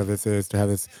legality of this is to have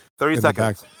this 30 in the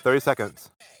seconds. 30 seconds.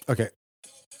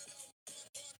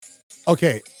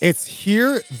 Okay, it's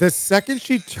here the second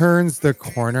she turns the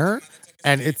corner,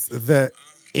 and it's the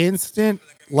instant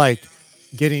like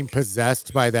getting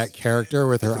possessed by that character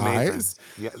with her It's amazing. eyes.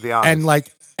 Yeah, the eyes.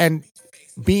 And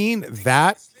being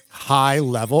that high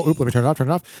level, let me turn it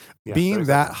off. Yeah, being 30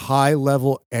 that seconds. high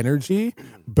level energy,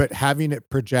 but having it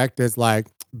project as like,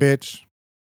 bitch,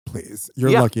 please,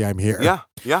 you're Yeah. lucky I'm here.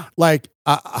 Yeah. Like,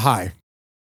 hi.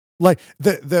 Like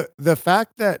the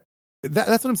fact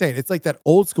that's what I'm saying. It's like that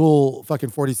old school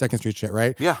fucking 42nd Street shit,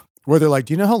 right? Yeah. Where they're like,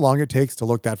 do you know how long it takes to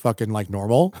look that fucking like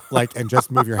normal? Like, and just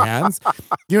move your hands?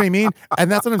 You know what I mean?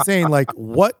 And that's what I'm saying. Like,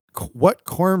 what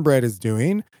Cornbread is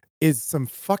doing is some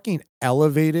fucking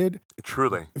elevated,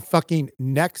 Truly. fucking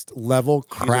next level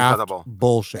She's craft incredible.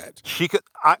 bullshit. She could.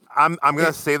 I'm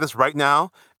gonna say this right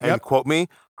now and Yep. quote me.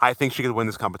 I think she could win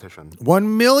this competition.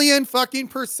 1,000,000 fucking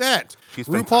 %. She's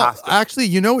RuPaul, fantastic. actually,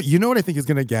 you know what I think is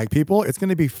gonna gag people? It's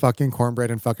gonna be fucking Cornbread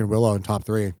and fucking Willow in top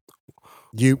 3.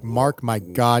 You mark my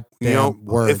goddamn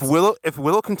words. If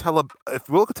Willow can tell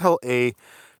a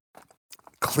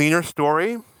cleaner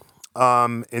story,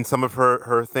 in some of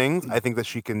her things, I think that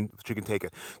she can take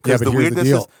it. Yeah, Because but the here's the weirdness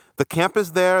deal. is the camp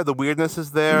is there, the weirdness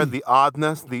is there, the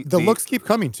oddness, the looks keep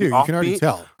coming too. You can already offbeat.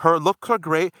 tell. Her looks are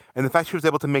great, and the fact she was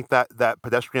able to make that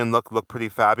pedestrian look pretty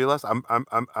fabulous.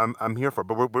 I'm here for it.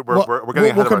 But we're getting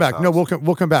ahead we'll of come back. No, ourselves.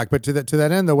 we'll come back. But to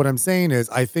that end, though, what I'm saying is,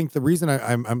 I think the reason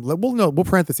we'll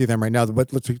parenthesis them right now. But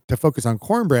to focus on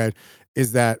Cornbread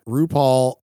is that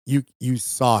RuPaul, you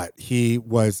saw it. He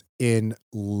was in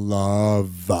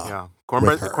love. Yeah,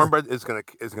 with her. Cornbread is gonna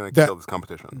kill this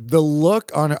competition. The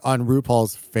look on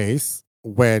RuPaul's face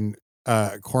when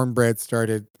Cornbread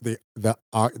started the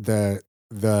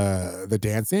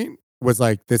dancing was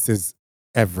like, this is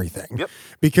everything. Yep.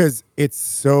 Because it's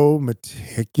so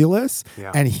meticulous.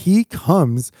 Yeah. And he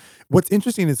comes. What's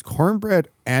interesting is Cornbread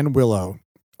and Willow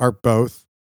are both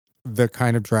the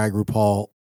kind of drag RuPaul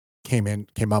came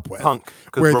up with. Punk,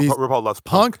 because Where these- RuPaul loves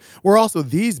punk. Where also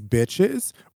these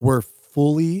bitches were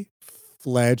fully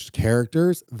fledged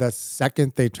characters the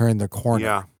second they turned the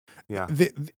corner. Yeah.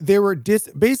 They were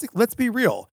basic. Let's be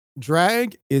real.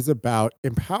 Drag is about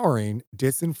empowering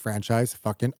disenfranchised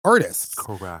fucking artists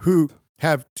Correct. who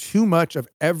have too much of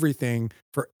everything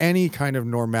for any kind of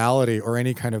normality or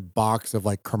any kind of box of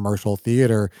like commercial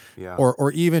theater Yeah.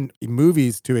 or even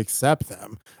movies to accept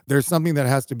them. There's something that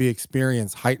has to be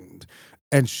experience heightened.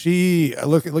 And she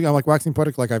look, I'm like waxing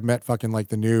poetic, like I've met fucking like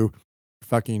the new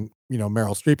fucking,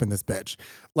 Meryl Streep in this bitch.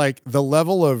 Like the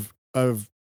level of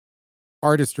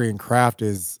artistry and craft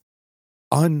is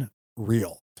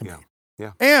unreal to me.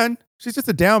 Yeah. And she's just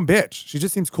a down bitch. She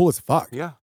just seems cool as fuck.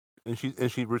 Yeah. And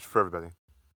she roots for everybody.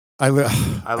 I love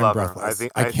her. breathless.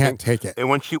 I I can't take it. And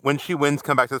when she wins,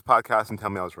 come back to this podcast and tell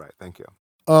me I was right. Thank you.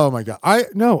 Oh my god.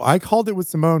 I called it with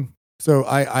Simone. So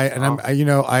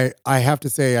I have to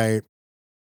say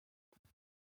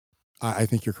I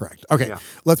think you're correct. Okay, Yeah.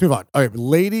 let's move on. All right,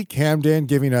 Lady Camden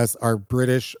giving us our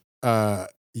British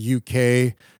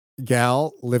UK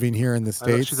gal living here in the I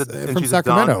know States and from she's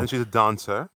Sacramento. and she's a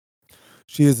dancer.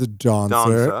 She is a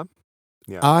dancer.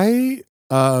 Yeah. I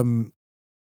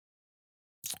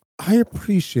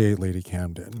appreciate Lady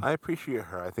Camden. I appreciate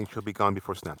her. I think she'll be gone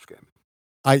before Snatch Game.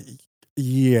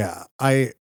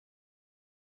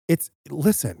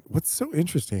 Listen, what's so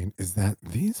interesting is that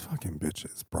these fucking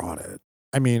bitches brought it.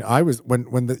 I mean, I was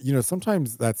when the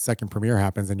sometimes that second premiere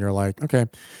happens and you're like, okay,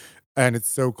 and it's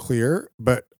so clear,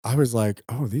 but I was like,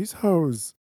 oh, these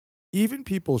hoes, even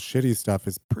people's shitty stuff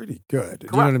is pretty good. Do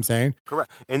you know what I'm saying?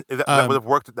 Correct. And that would have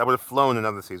worked. That would have flown in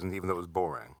other seasons, even though it was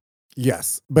boring.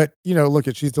 Yes, but look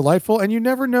at she's delightful, and you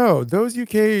never know. Those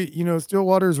UK, still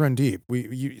waters run deep.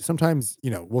 Sometimes,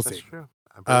 we'll That's see. true.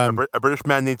 A British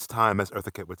man needs time, as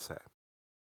Eartha Kitt would say.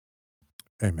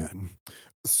 Amen.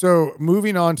 So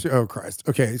moving on to Christ.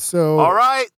 Okay, so all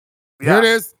right, here it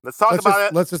is. Let's talk about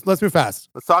it. Let's move fast.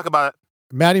 Let's talk about it.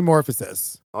 Maddie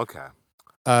Morphosis. Okay.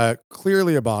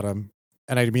 Clearly a bottom,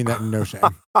 and I mean that in no shame.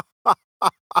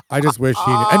 I just wish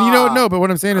he knew. And no, but what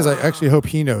I'm saying is I actually hope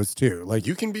he knows too. Like,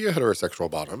 you can be a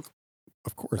heterosexual bottom.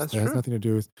 Of course, that's that true. has nothing to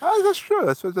do with. That's true.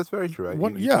 That's very true.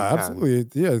 Right? Absolutely.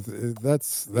 Yeah, let's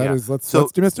So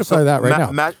demystify that right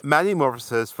now. Maddie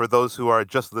Morphosis, for those who are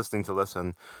just listening to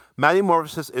listen, Maddie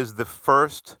Morphosis is the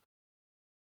first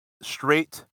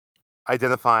straight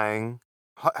identifying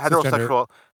heterosexual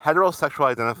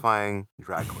identifying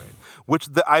drag queen, which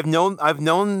I've known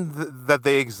that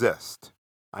they exist.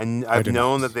 I've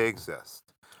known that they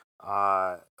exist,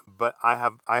 but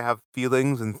I have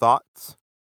feelings and thoughts.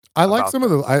 I like some of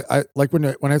the I like when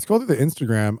I scroll through the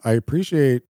Instagram, I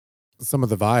appreciate some of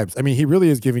the vibes. I mean, he really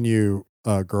is giving you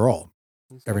a girl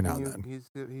every now and then. He's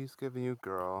giving you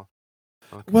girl.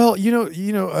 Okay. Well,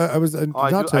 I was I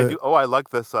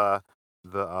like this. The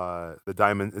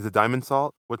diamond is it diamond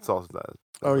salt? What salt is that?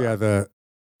 Oh yeah, it's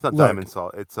not diamond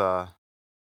salt. It's salt.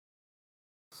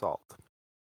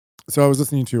 So I was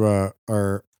listening to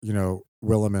our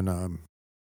Willem and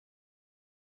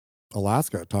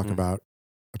Alaska talk about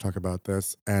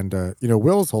this, and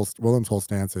Willem's whole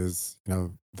stance is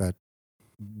that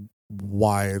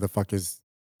why the fuck is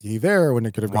he there when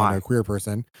it could have gone to a queer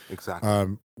person?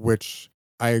 Exactly. Which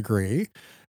I agree.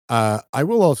 I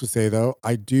will also say though,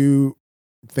 I do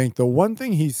think the one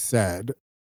thing he said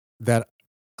that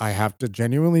I have to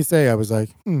genuinely say, I was like,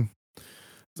 it's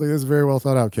like, this is very well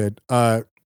thought out, kid.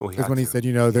 Because when he said,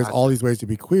 there's all these ways to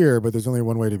be queer, but there's only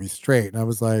one way to be straight. And I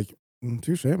was like,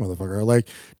 touche, motherfucker. Like,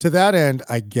 to that end,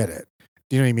 I get it.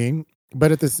 Do you know what I mean?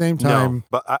 But at the same time,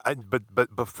 no,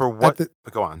 but for what?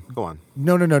 Go on.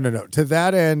 No. To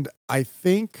that end, I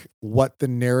think what the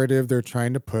narrative they're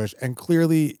trying to push, and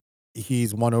clearly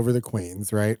he's won over the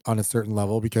queens, right, on a certain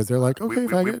level, because they're like, okay,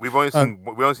 we've only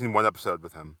seen one episode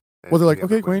with him. Well, they're like,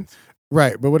 okay, queen,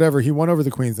 right? But whatever, he won over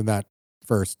the queens in that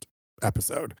first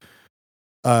episode.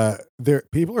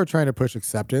 People are trying to push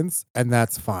acceptance, and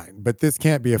that's fine, but this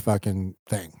can't be a fucking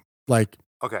thing. Like,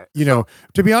 okay,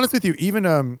 to be honest with you,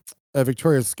 even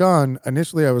Victoria Scone,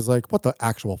 initially I was like, what the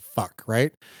actual fuck,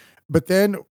 right? But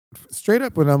then straight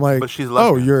up when I'm like, but she's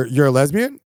lesbian. Oh, you're a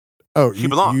lesbian? Oh, she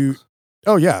belongs.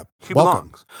 Oh yeah, she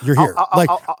belongs. You're here.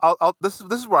 This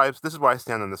is where I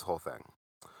stand on this whole thing.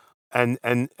 And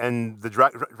the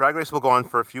drag race will go on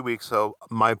for a few weeks, so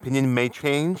my opinion may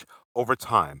change over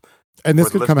time. And this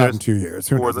could come out in 2 years.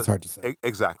 Who knows? It's hard to say.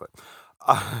 Exactly.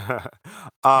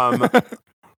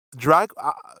 Drag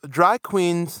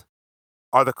queens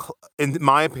are in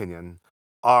my opinion,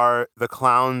 are the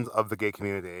clowns of the gay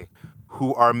community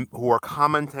who are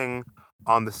commenting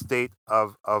on the state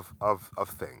of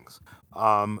things.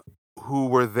 Who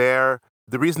were there?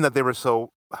 The reason that they were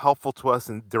so helpful to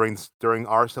us during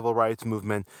our civil rights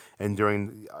movement and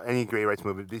during any gay rights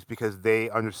movement is because they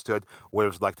understood what it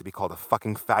was like to be called a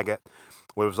fucking faggot,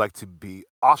 what it was like to be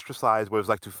ostracized, what it was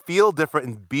like to feel different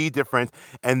and be different,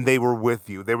 and they were with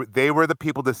you. They were the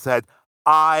people that said,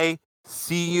 I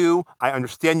see you, I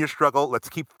understand your struggle, let's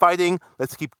keep fighting,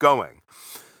 let's keep going.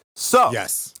 So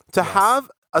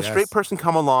have a straight person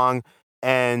come along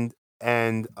and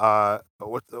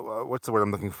what's the word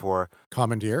I'm looking for?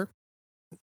 Commandeer?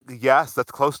 Yes,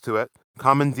 that's close to it.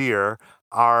 Commandeer.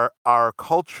 Our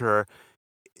culture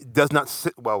does not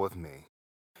sit well with me.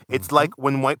 It's like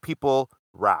when white people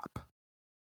rap.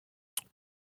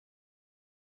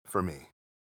 For me.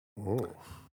 Oh.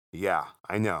 Yeah,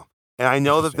 I know. And I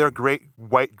know that they're great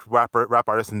white rap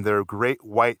artists, and they're great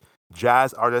white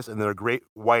jazz artists, and they're great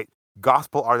white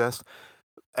gospel artists.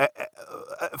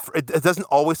 it doesn't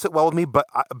always sit well with me, but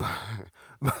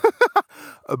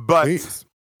but Please.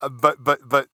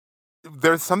 but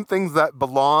there's some things that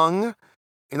belong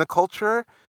in a culture.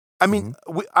 I mean,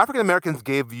 African Americans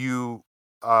gave you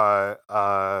folk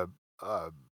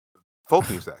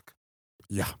music.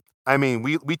 Yeah, I mean,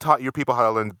 we taught your people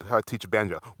how to teach a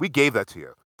banjo. We gave that to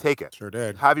you. Take it. sure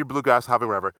did. Have your bluegrass, have it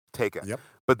whatever. Take it. Yep.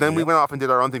 But then we Yep. went off and did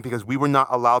our own thing because we were not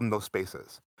allowed in those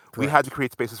spaces. We had Correct. to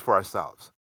create spaces for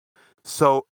ourselves.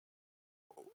 So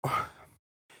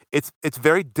it's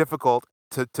very difficult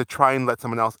to try and let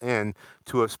someone else in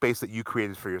to a space that you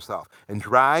created for yourself. And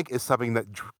drag is something that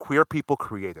queer people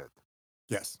created.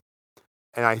 Yes.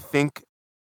 And I think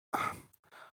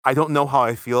I don't know how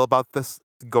I feel about this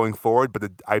going forward,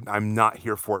 but I'm not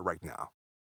here for it right now.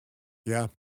 Yeah.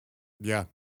 Yeah.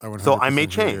 I 100% So I may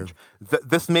hear you. change.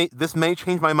 This may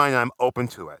change my mind, and I'm open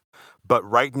to it. But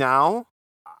right now,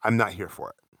 I'm not here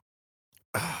for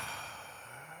it.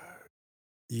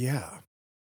 Yeah.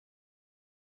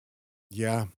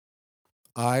 Yeah.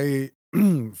 I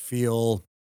feel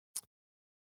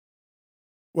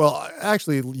well,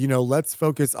 actually, let's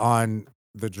focus on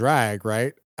the drag,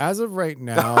 right? As of right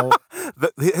now,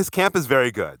 His camp is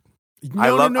very good. no, I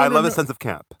no, love no, I no, love no. his sense of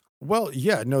camp. Well,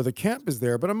 yeah, no, the camp is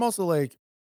there, but I'm also like,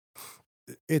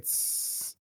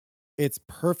 it's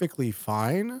perfectly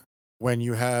fine when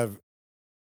you have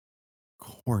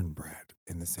cornbread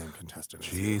in the same contestant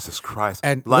as you. Jesus Christ!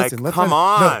 And Like, listen, let's come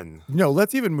not, on. no,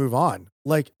 let's even move on.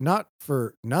 Like, not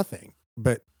for nothing,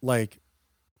 but like,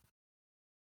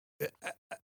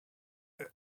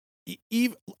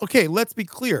 okay, let's be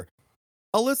clear.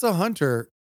 Alyssa Hunter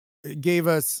gave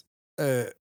us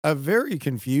a very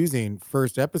confusing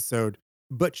first episode,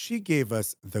 but she gave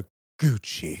us the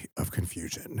Gucci of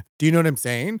confusion. Do you know what I'm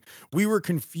saying? We were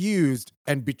confused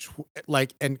and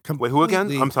and completely. Wait, who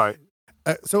again? I'm sorry.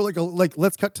 So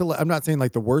let's cut to, I'm not saying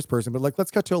like the worst person, but like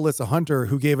let's cut to Alyssa Hunter,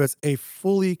 who gave us a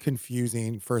fully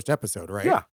confusing first episode,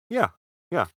 right? Yeah.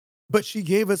 But she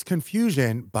gave us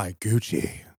confusion by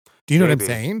Gucci. Do you know what I'm Baby,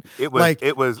 saying? It was Like,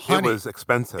 it was honey, it was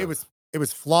expensive. It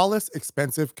was flawless,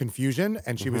 expensive confusion,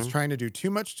 and she was Mhm. trying to do too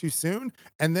much too soon.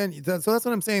 And then, so that's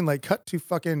what I'm saying. Like, cut to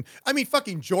fucking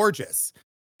Georges.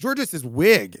 Georges'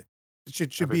 wig should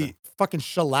be Everything. fucking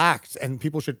shellacked, and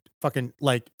people should fucking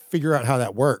like figure out how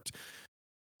that worked.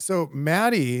 So,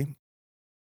 Maddie,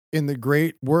 in the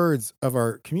great words of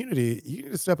our community, you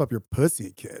need to step up your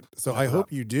pussy, kid. So, I Step it hope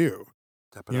up. you do.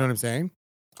 Step it You know up. what I'm saying?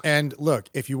 And look,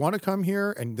 if you want to come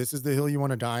here and this is the hill you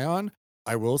want to die on,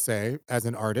 I will say, as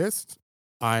an artist,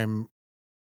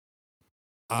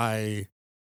 I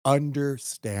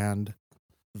understand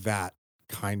that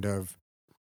kind of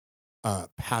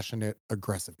passionate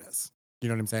aggressiveness. Do you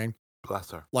know what I'm saying?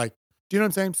 Bless her. Like, do you know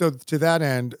what I'm saying? So to that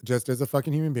end, just as a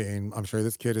fucking human being, I'm sure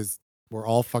this kid we're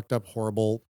all fucked up,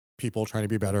 horrible people trying to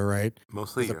be better, right?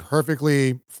 Mostly He's a you.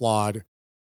 perfectly flawed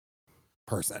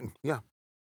person. Yeah.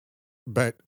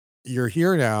 But you're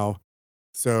here now,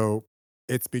 so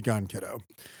it's begun, kiddo.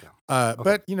 Yeah. Okay.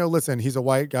 But listen, he's a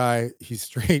white guy. He's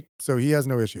straight, so he has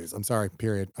no issues. I'm sorry.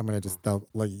 Period. I'm gonna just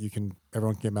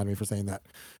everyone can get mad at me for saying that.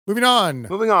 Moving on.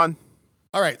 Moving on.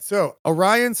 All right. So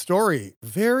Orion Story,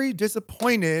 very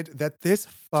disappointed that this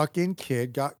fucking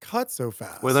kid got cut so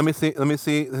fast. Wait, let me see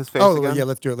his face Oh again. yeah,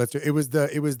 let's do it. It was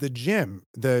the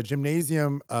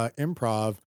gymnasium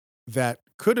improv that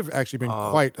could have actually been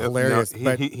quite hilarious,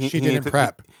 but she didn't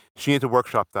prep. She needed to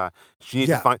workshop that. She needs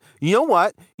Yeah. to find. You know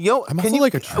what? I'm also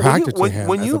like attracted to him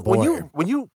as a boy. When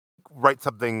you write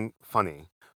something funny,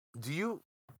 do you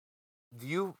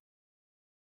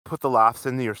put the laughs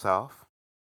in yourself,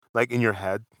 like in your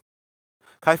head?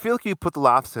 I feel like you put the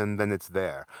laughs in, then it's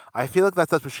there. I feel like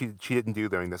that's what she didn't do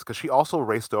during this because she also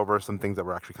raced over some things that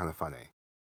were actually kind of funny.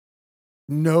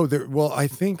 No, well, I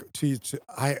think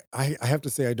I have to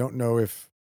say I don't know if.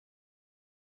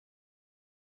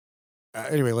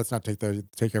 Anyway, let's not take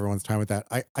everyone's time with that.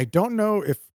 I don't know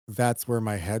if that's where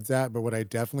my head's at, but what I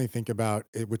definitely think about,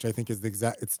 which I think is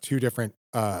it's two different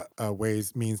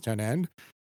ways, means to an end,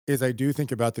 is I do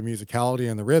think about the musicality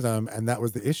and the rhythm, and that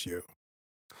was the issue.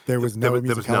 There was no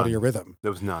musicality or rhythm.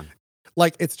 There was none.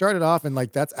 Like, it started off, and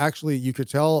like that's actually, you could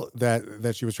tell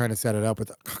that she was trying to set it up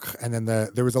with, and then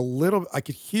there was a little, I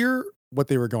could hear what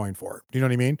they were going for. Do you know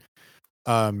what I mean?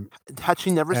 Had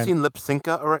she never seen Lip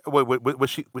Synca? Or wait, was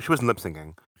she wasn't lip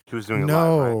syncing. She was doing it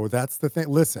live, right? That's the thing.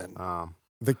 Listen,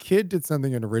 the kid did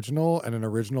something an original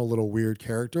little weird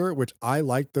character, which I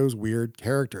like those weird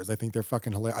characters. I think they're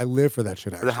fucking hilarious. I live for that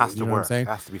shit, actually. But it has to you know work. What I'm saying? It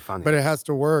has to be funny. But it has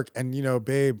to work. And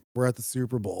babe, we're at the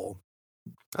Super Bowl.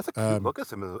 That's a cute look of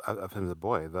him as a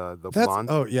boy. The That's, blonde.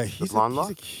 oh yeah, he's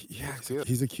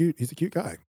a cute cute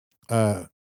guy.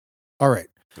 All right.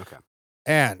 Okay.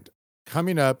 And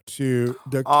coming up to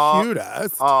the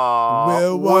cutest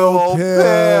Willow Willow pill.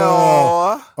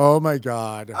 pill. Oh my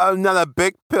God. Not a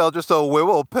big pill, just a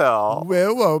willow pill.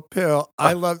 Willow pill.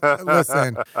 I love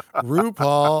listen,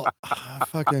 RuPaul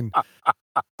fucking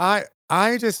I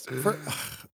just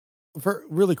for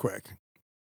really quick.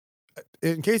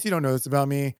 In case you don't know this about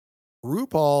me,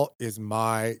 RuPaul is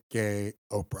my gay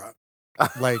Oprah.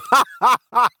 Like no,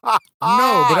 but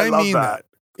I love mean that.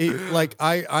 Like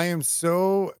I am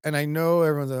so, and I know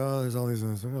everyone's like, oh, there's all these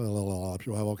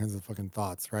people have all kinds of fucking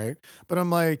thoughts, right? But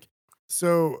I'm like,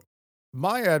 so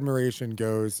my admiration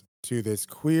goes to this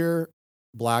queer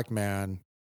black man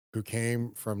who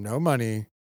came from no money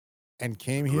and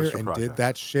came here Delicious and project. did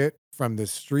that shit from the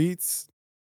streets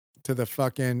to the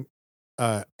fucking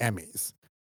Emmys.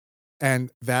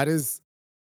 And that is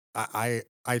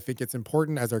I think it's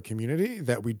important as our community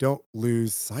that we don't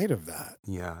lose sight of that.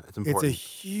 Yeah, it's It's important. a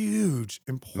huge,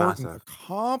 important Massive.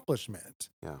 accomplishment.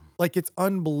 Yeah. Like it's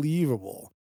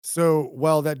unbelievable. So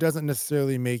while that doesn't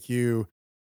necessarily make you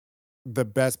the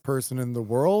best person in the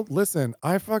world, listen,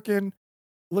 I fucking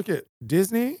look at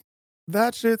Disney.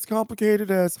 That shit's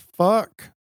complicated as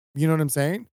fuck. You know what I'm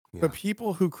saying? Yeah. But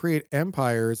people who create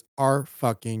empires are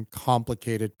fucking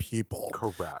complicated people.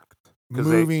 Correct.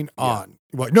 Moving on.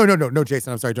 What? No,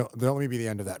 Jason. I'm sorry. Don't let me be the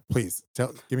end of that. Please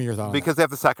give me your thought. Because they have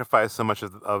to sacrifice so much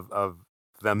of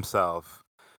themselves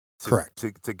Correct.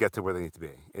 to get to where they need to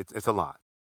be. It's a lot.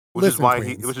 Which Listen, is why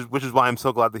Queens. which is why I'm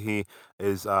so glad that he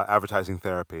is advertising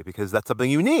therapy, because that's something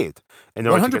you need in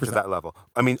order to get to 100%. that level.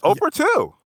 I mean, Oprah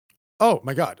too. Oh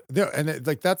my God.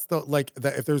 That's the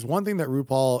that if there's one thing that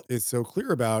RuPaul is so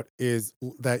clear about is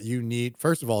that you need,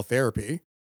 first of all, therapy.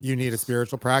 You need a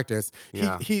spiritual practice.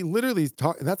 Yeah. He literally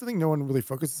and that's the thing no one really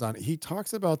focuses on. He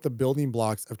talks about the building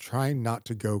blocks of trying not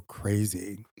to go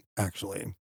crazy,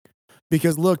 actually.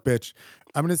 Because look, bitch,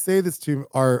 I'm gonna say this to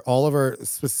all of our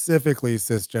specifically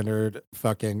cisgendered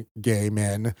fucking gay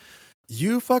men.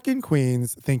 You fucking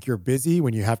queens think you're busy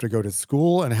when you have to go to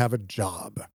school and have a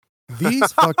job.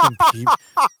 These fucking people,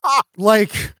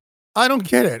 like, I don't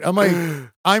get it. I'm like,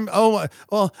 I'm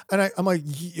like,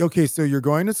 okay, so you're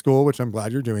going to school, which I'm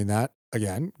glad you're doing that.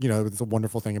 Again, it's a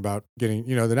wonderful thing about getting,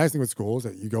 the nice thing with school is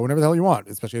that you go whenever the hell you want,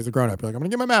 especially as a grown up. You're like, I'm gonna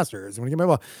get my master's, I'm gonna get my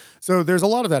blah. So there's a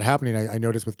lot of that happening. I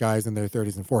noticed with guys in their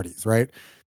 30s and 40s, right?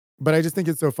 But I just think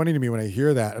it's so funny to me when I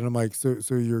hear that, and I'm like, so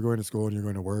you're going to school and you're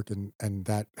going to work, and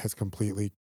that has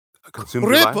completely Consumed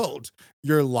your life? crippled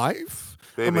your life.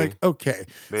 I'm Baby. like, okay.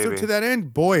 So Baby. to that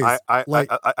end, boys,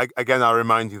 Again, I'll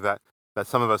remind you that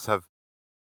some of us have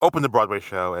opened a Broadway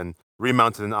show and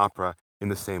remounted an opera in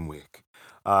the same week.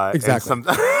 Exactly.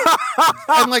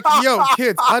 And like, yo,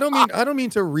 kids, I don't mean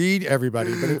to read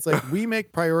everybody, but it's like we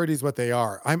make priorities what they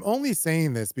are. I'm only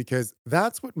saying this because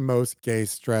that's what most gay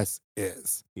stress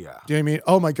is. Yeah. Do you know what I mean?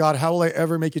 Oh my God, how will I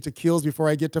ever make it to Keels before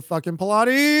I get to fucking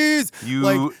Pilates?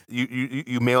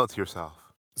 You mail it to yourself.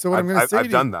 So what I'm going to say I've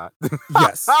done that.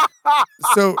 Yes.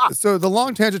 So the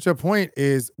long tangent to a point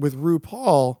is with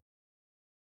RuPaul,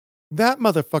 that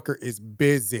motherfucker is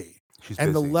busy. She's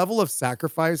and busy. the level of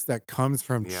sacrifice that comes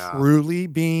from Yeah. truly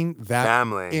being that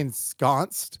Family.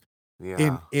 ensconced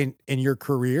Yeah. in your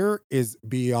career is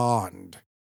beyond.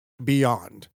 You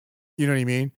know what I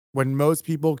mean? When most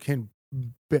people can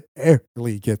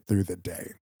barely get through the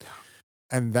day.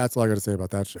 And that's all I got to say about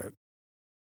that shit.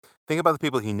 Think about the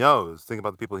people he knows. Think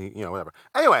about the people he, whatever.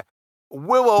 Anyway,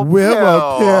 Willow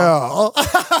Pill.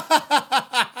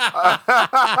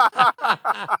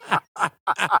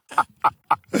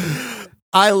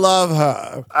 I love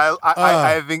her.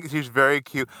 I think she's very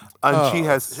cute,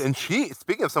 and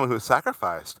speaking of someone who has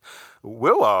sacrificed,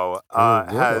 Willow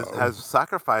has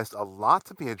sacrificed a lot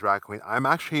to be a drag queen. I'm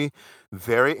actually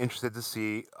very interested to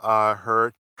see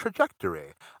her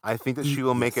trajectory. I think that she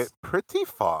will make it pretty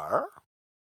far.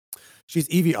 She's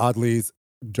Evie Oddly's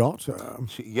daughter.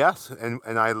 Yes, and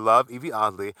I love Evie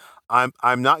Oddly.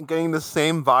 I'm not getting the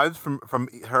same vibes from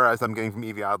her as I'm getting from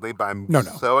Evie Oddly, but I'm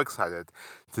so excited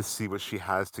to see what she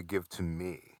has to give to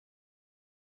me.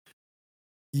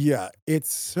 Yeah,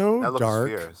 it's so that looks dark.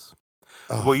 Fierce.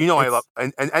 Well, I love,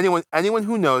 and anyone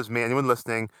who knows me, anyone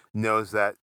listening knows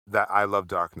that I love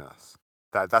darkness.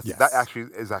 That actually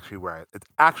is where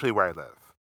I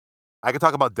live. I could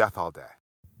talk about death all day.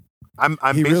 I'm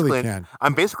basically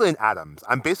an Adams.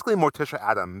 I'm basically Morticia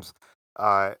Adams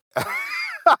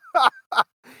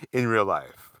in real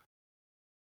life.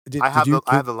 I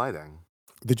have the lighting.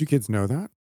 Did you kids know that?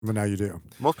 Well, now you do.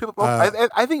 Most people,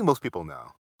 I think most people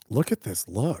know. Look at this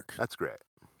look. That's great.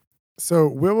 So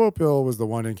Willow Pill was the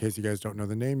one, in case you guys don't know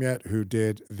the name yet, who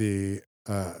did the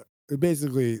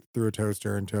basically threw a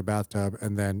toaster into a bathtub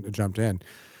and then jumped in.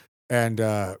 And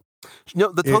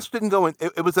No, the toaster didn't go in.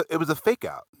 It was a fake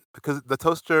out because the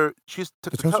toaster. She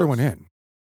took the the toaster toast. went in.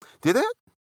 Did it?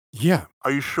 Yeah.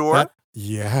 Are you sure?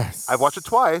 Yes. I've watched it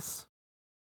twice.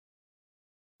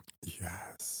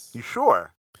 Yes. You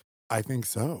sure? I think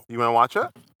so. You want to watch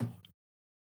it?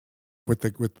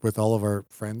 With all of our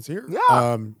friends here?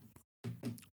 Yeah.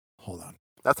 Hold on.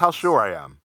 That's how sure I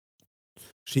am.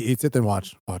 She eats it, then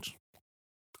watch.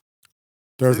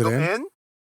 Throws Did it go in.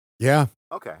 Yeah.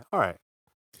 Okay. All right.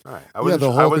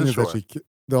 The whole thing is sure.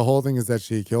 the whole thing is that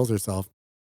she kills herself.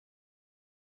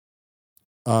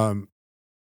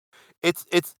 It's.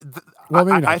 Well,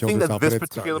 maybe not I kills think that herself, this but it's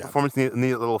particular yeah. performance needed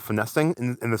a little finessing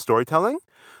in the storytelling.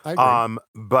 I agree.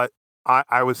 But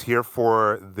I was here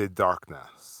for the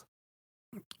darkness.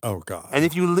 Oh God. And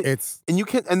if you it's and you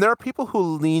can and there are people who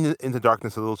lean into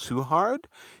darkness a little too hard.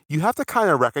 You have to kind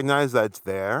of recognize that it's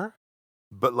there,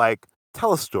 but like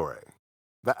tell a story.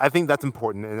 I think that's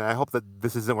important, and I hope that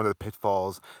this isn't one of the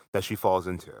pitfalls that she falls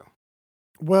into.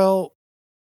 well,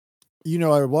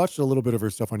 I watched a little bit of her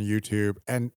stuff on YouTube,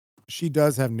 and she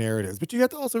does have narratives, but you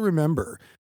have to also remember,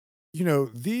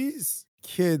 these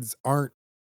kids aren't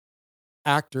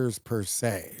actors per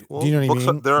se. Well, Do you know what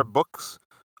I mean? there are books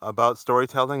about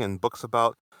storytelling and books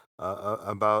about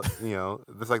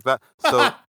this like that. So.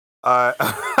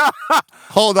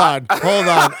 Hold on.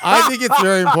 I think it's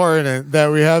very important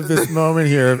that we have this moment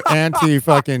here of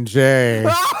anti-fucking Jay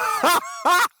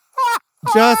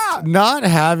just not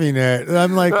having it.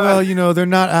 I'm like, well, they're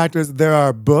not actors. There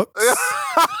are books.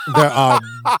 There are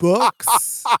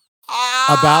books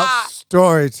about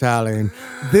storytelling.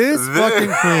 This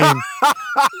fucking queen,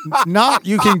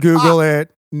 you can Google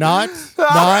it. Not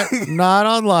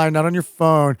online, not on your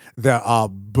phone. There are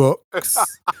books.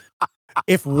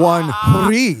 If one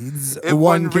reads,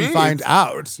 one can find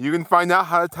out. You can find out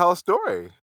how to tell a story.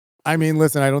 I mean,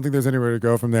 listen, I don't think there's anywhere to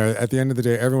go from there. At the end of the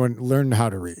day, everyone learn how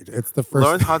to read. It's the first.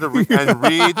 Learn how to read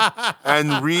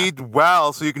and read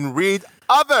well so you can read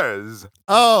others.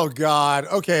 Oh God.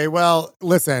 Okay. Well,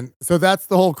 listen. So that's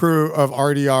the whole crew of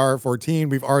RDR 14.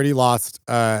 We've already lost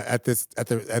at this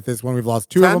one. We've lost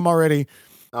 2 of them already.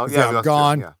 Oh yeah, we lost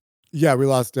gone. 2, yeah. Yeah, we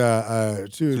lost two of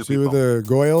the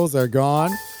Goyles are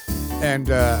gone. And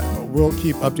we'll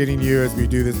keep updating you as we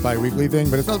do this bi-weekly thing,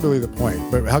 but it's not really the point.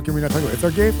 But how can we not talk about it? It's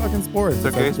our gay fucking sports. It's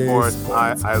our gay sports.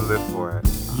 I live for it.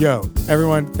 Yo,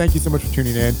 everyone, thank you so much for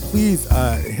tuning in. Please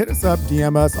hit us up,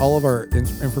 DM us. All of our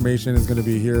information is going to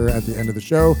be here at the end of the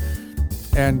show.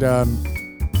 And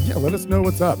let us know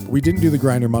what's up. We didn't do the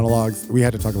Grindr monologues. We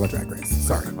had to talk about Drag Race.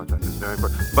 Sorry. It's very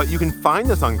important. But you can find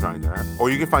us on Grindr,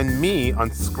 or you can find me on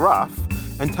Scruff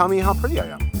and tell me how pretty I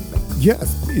am.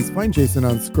 Yes, please find Jason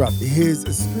on Scruff. His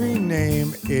screen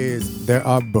name is There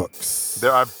Are Books.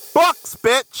 There are books,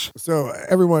 bitch! So,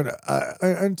 everyone,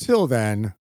 until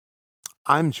then,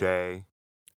 I'm Jay.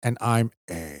 And I'm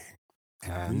A.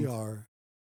 And we And are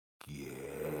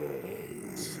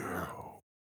gay. so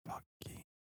fucking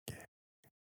gay.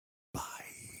 Bye.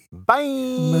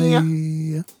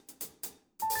 Bye.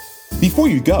 Before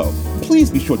you go, please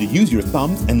be sure to use your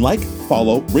thumbs and like,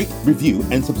 follow, rate, review,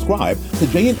 and subscribe to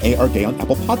J&A Are Gay on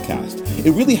Apple Podcast. It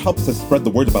really helps us spread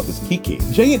the word about this kiki.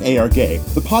 J&A Are Gay,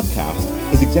 the podcast,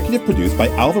 is executive produced by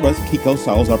Alvarez Kiko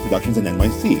Salazar Productions in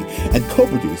NYC and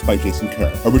co-produced by Jason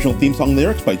Kerr. Original theme song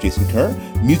lyrics by Jason Kerr,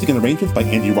 music and arrangements by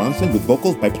Andy Ronson with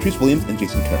vocals by Patrice Williams and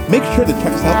Jason Kerr. Make sure to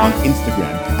check us out on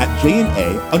Instagram at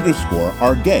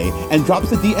J&A_Are Gay and drop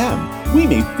us a DM. We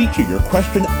may feature your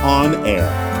question on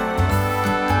air.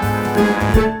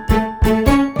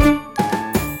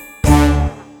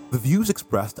 The views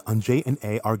expressed on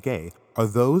J&A Are Gay are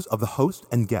those of the host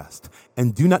and guest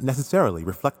and do not necessarily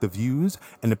reflect the views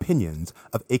and opinions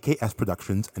of AKS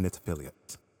Productions and its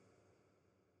affiliates.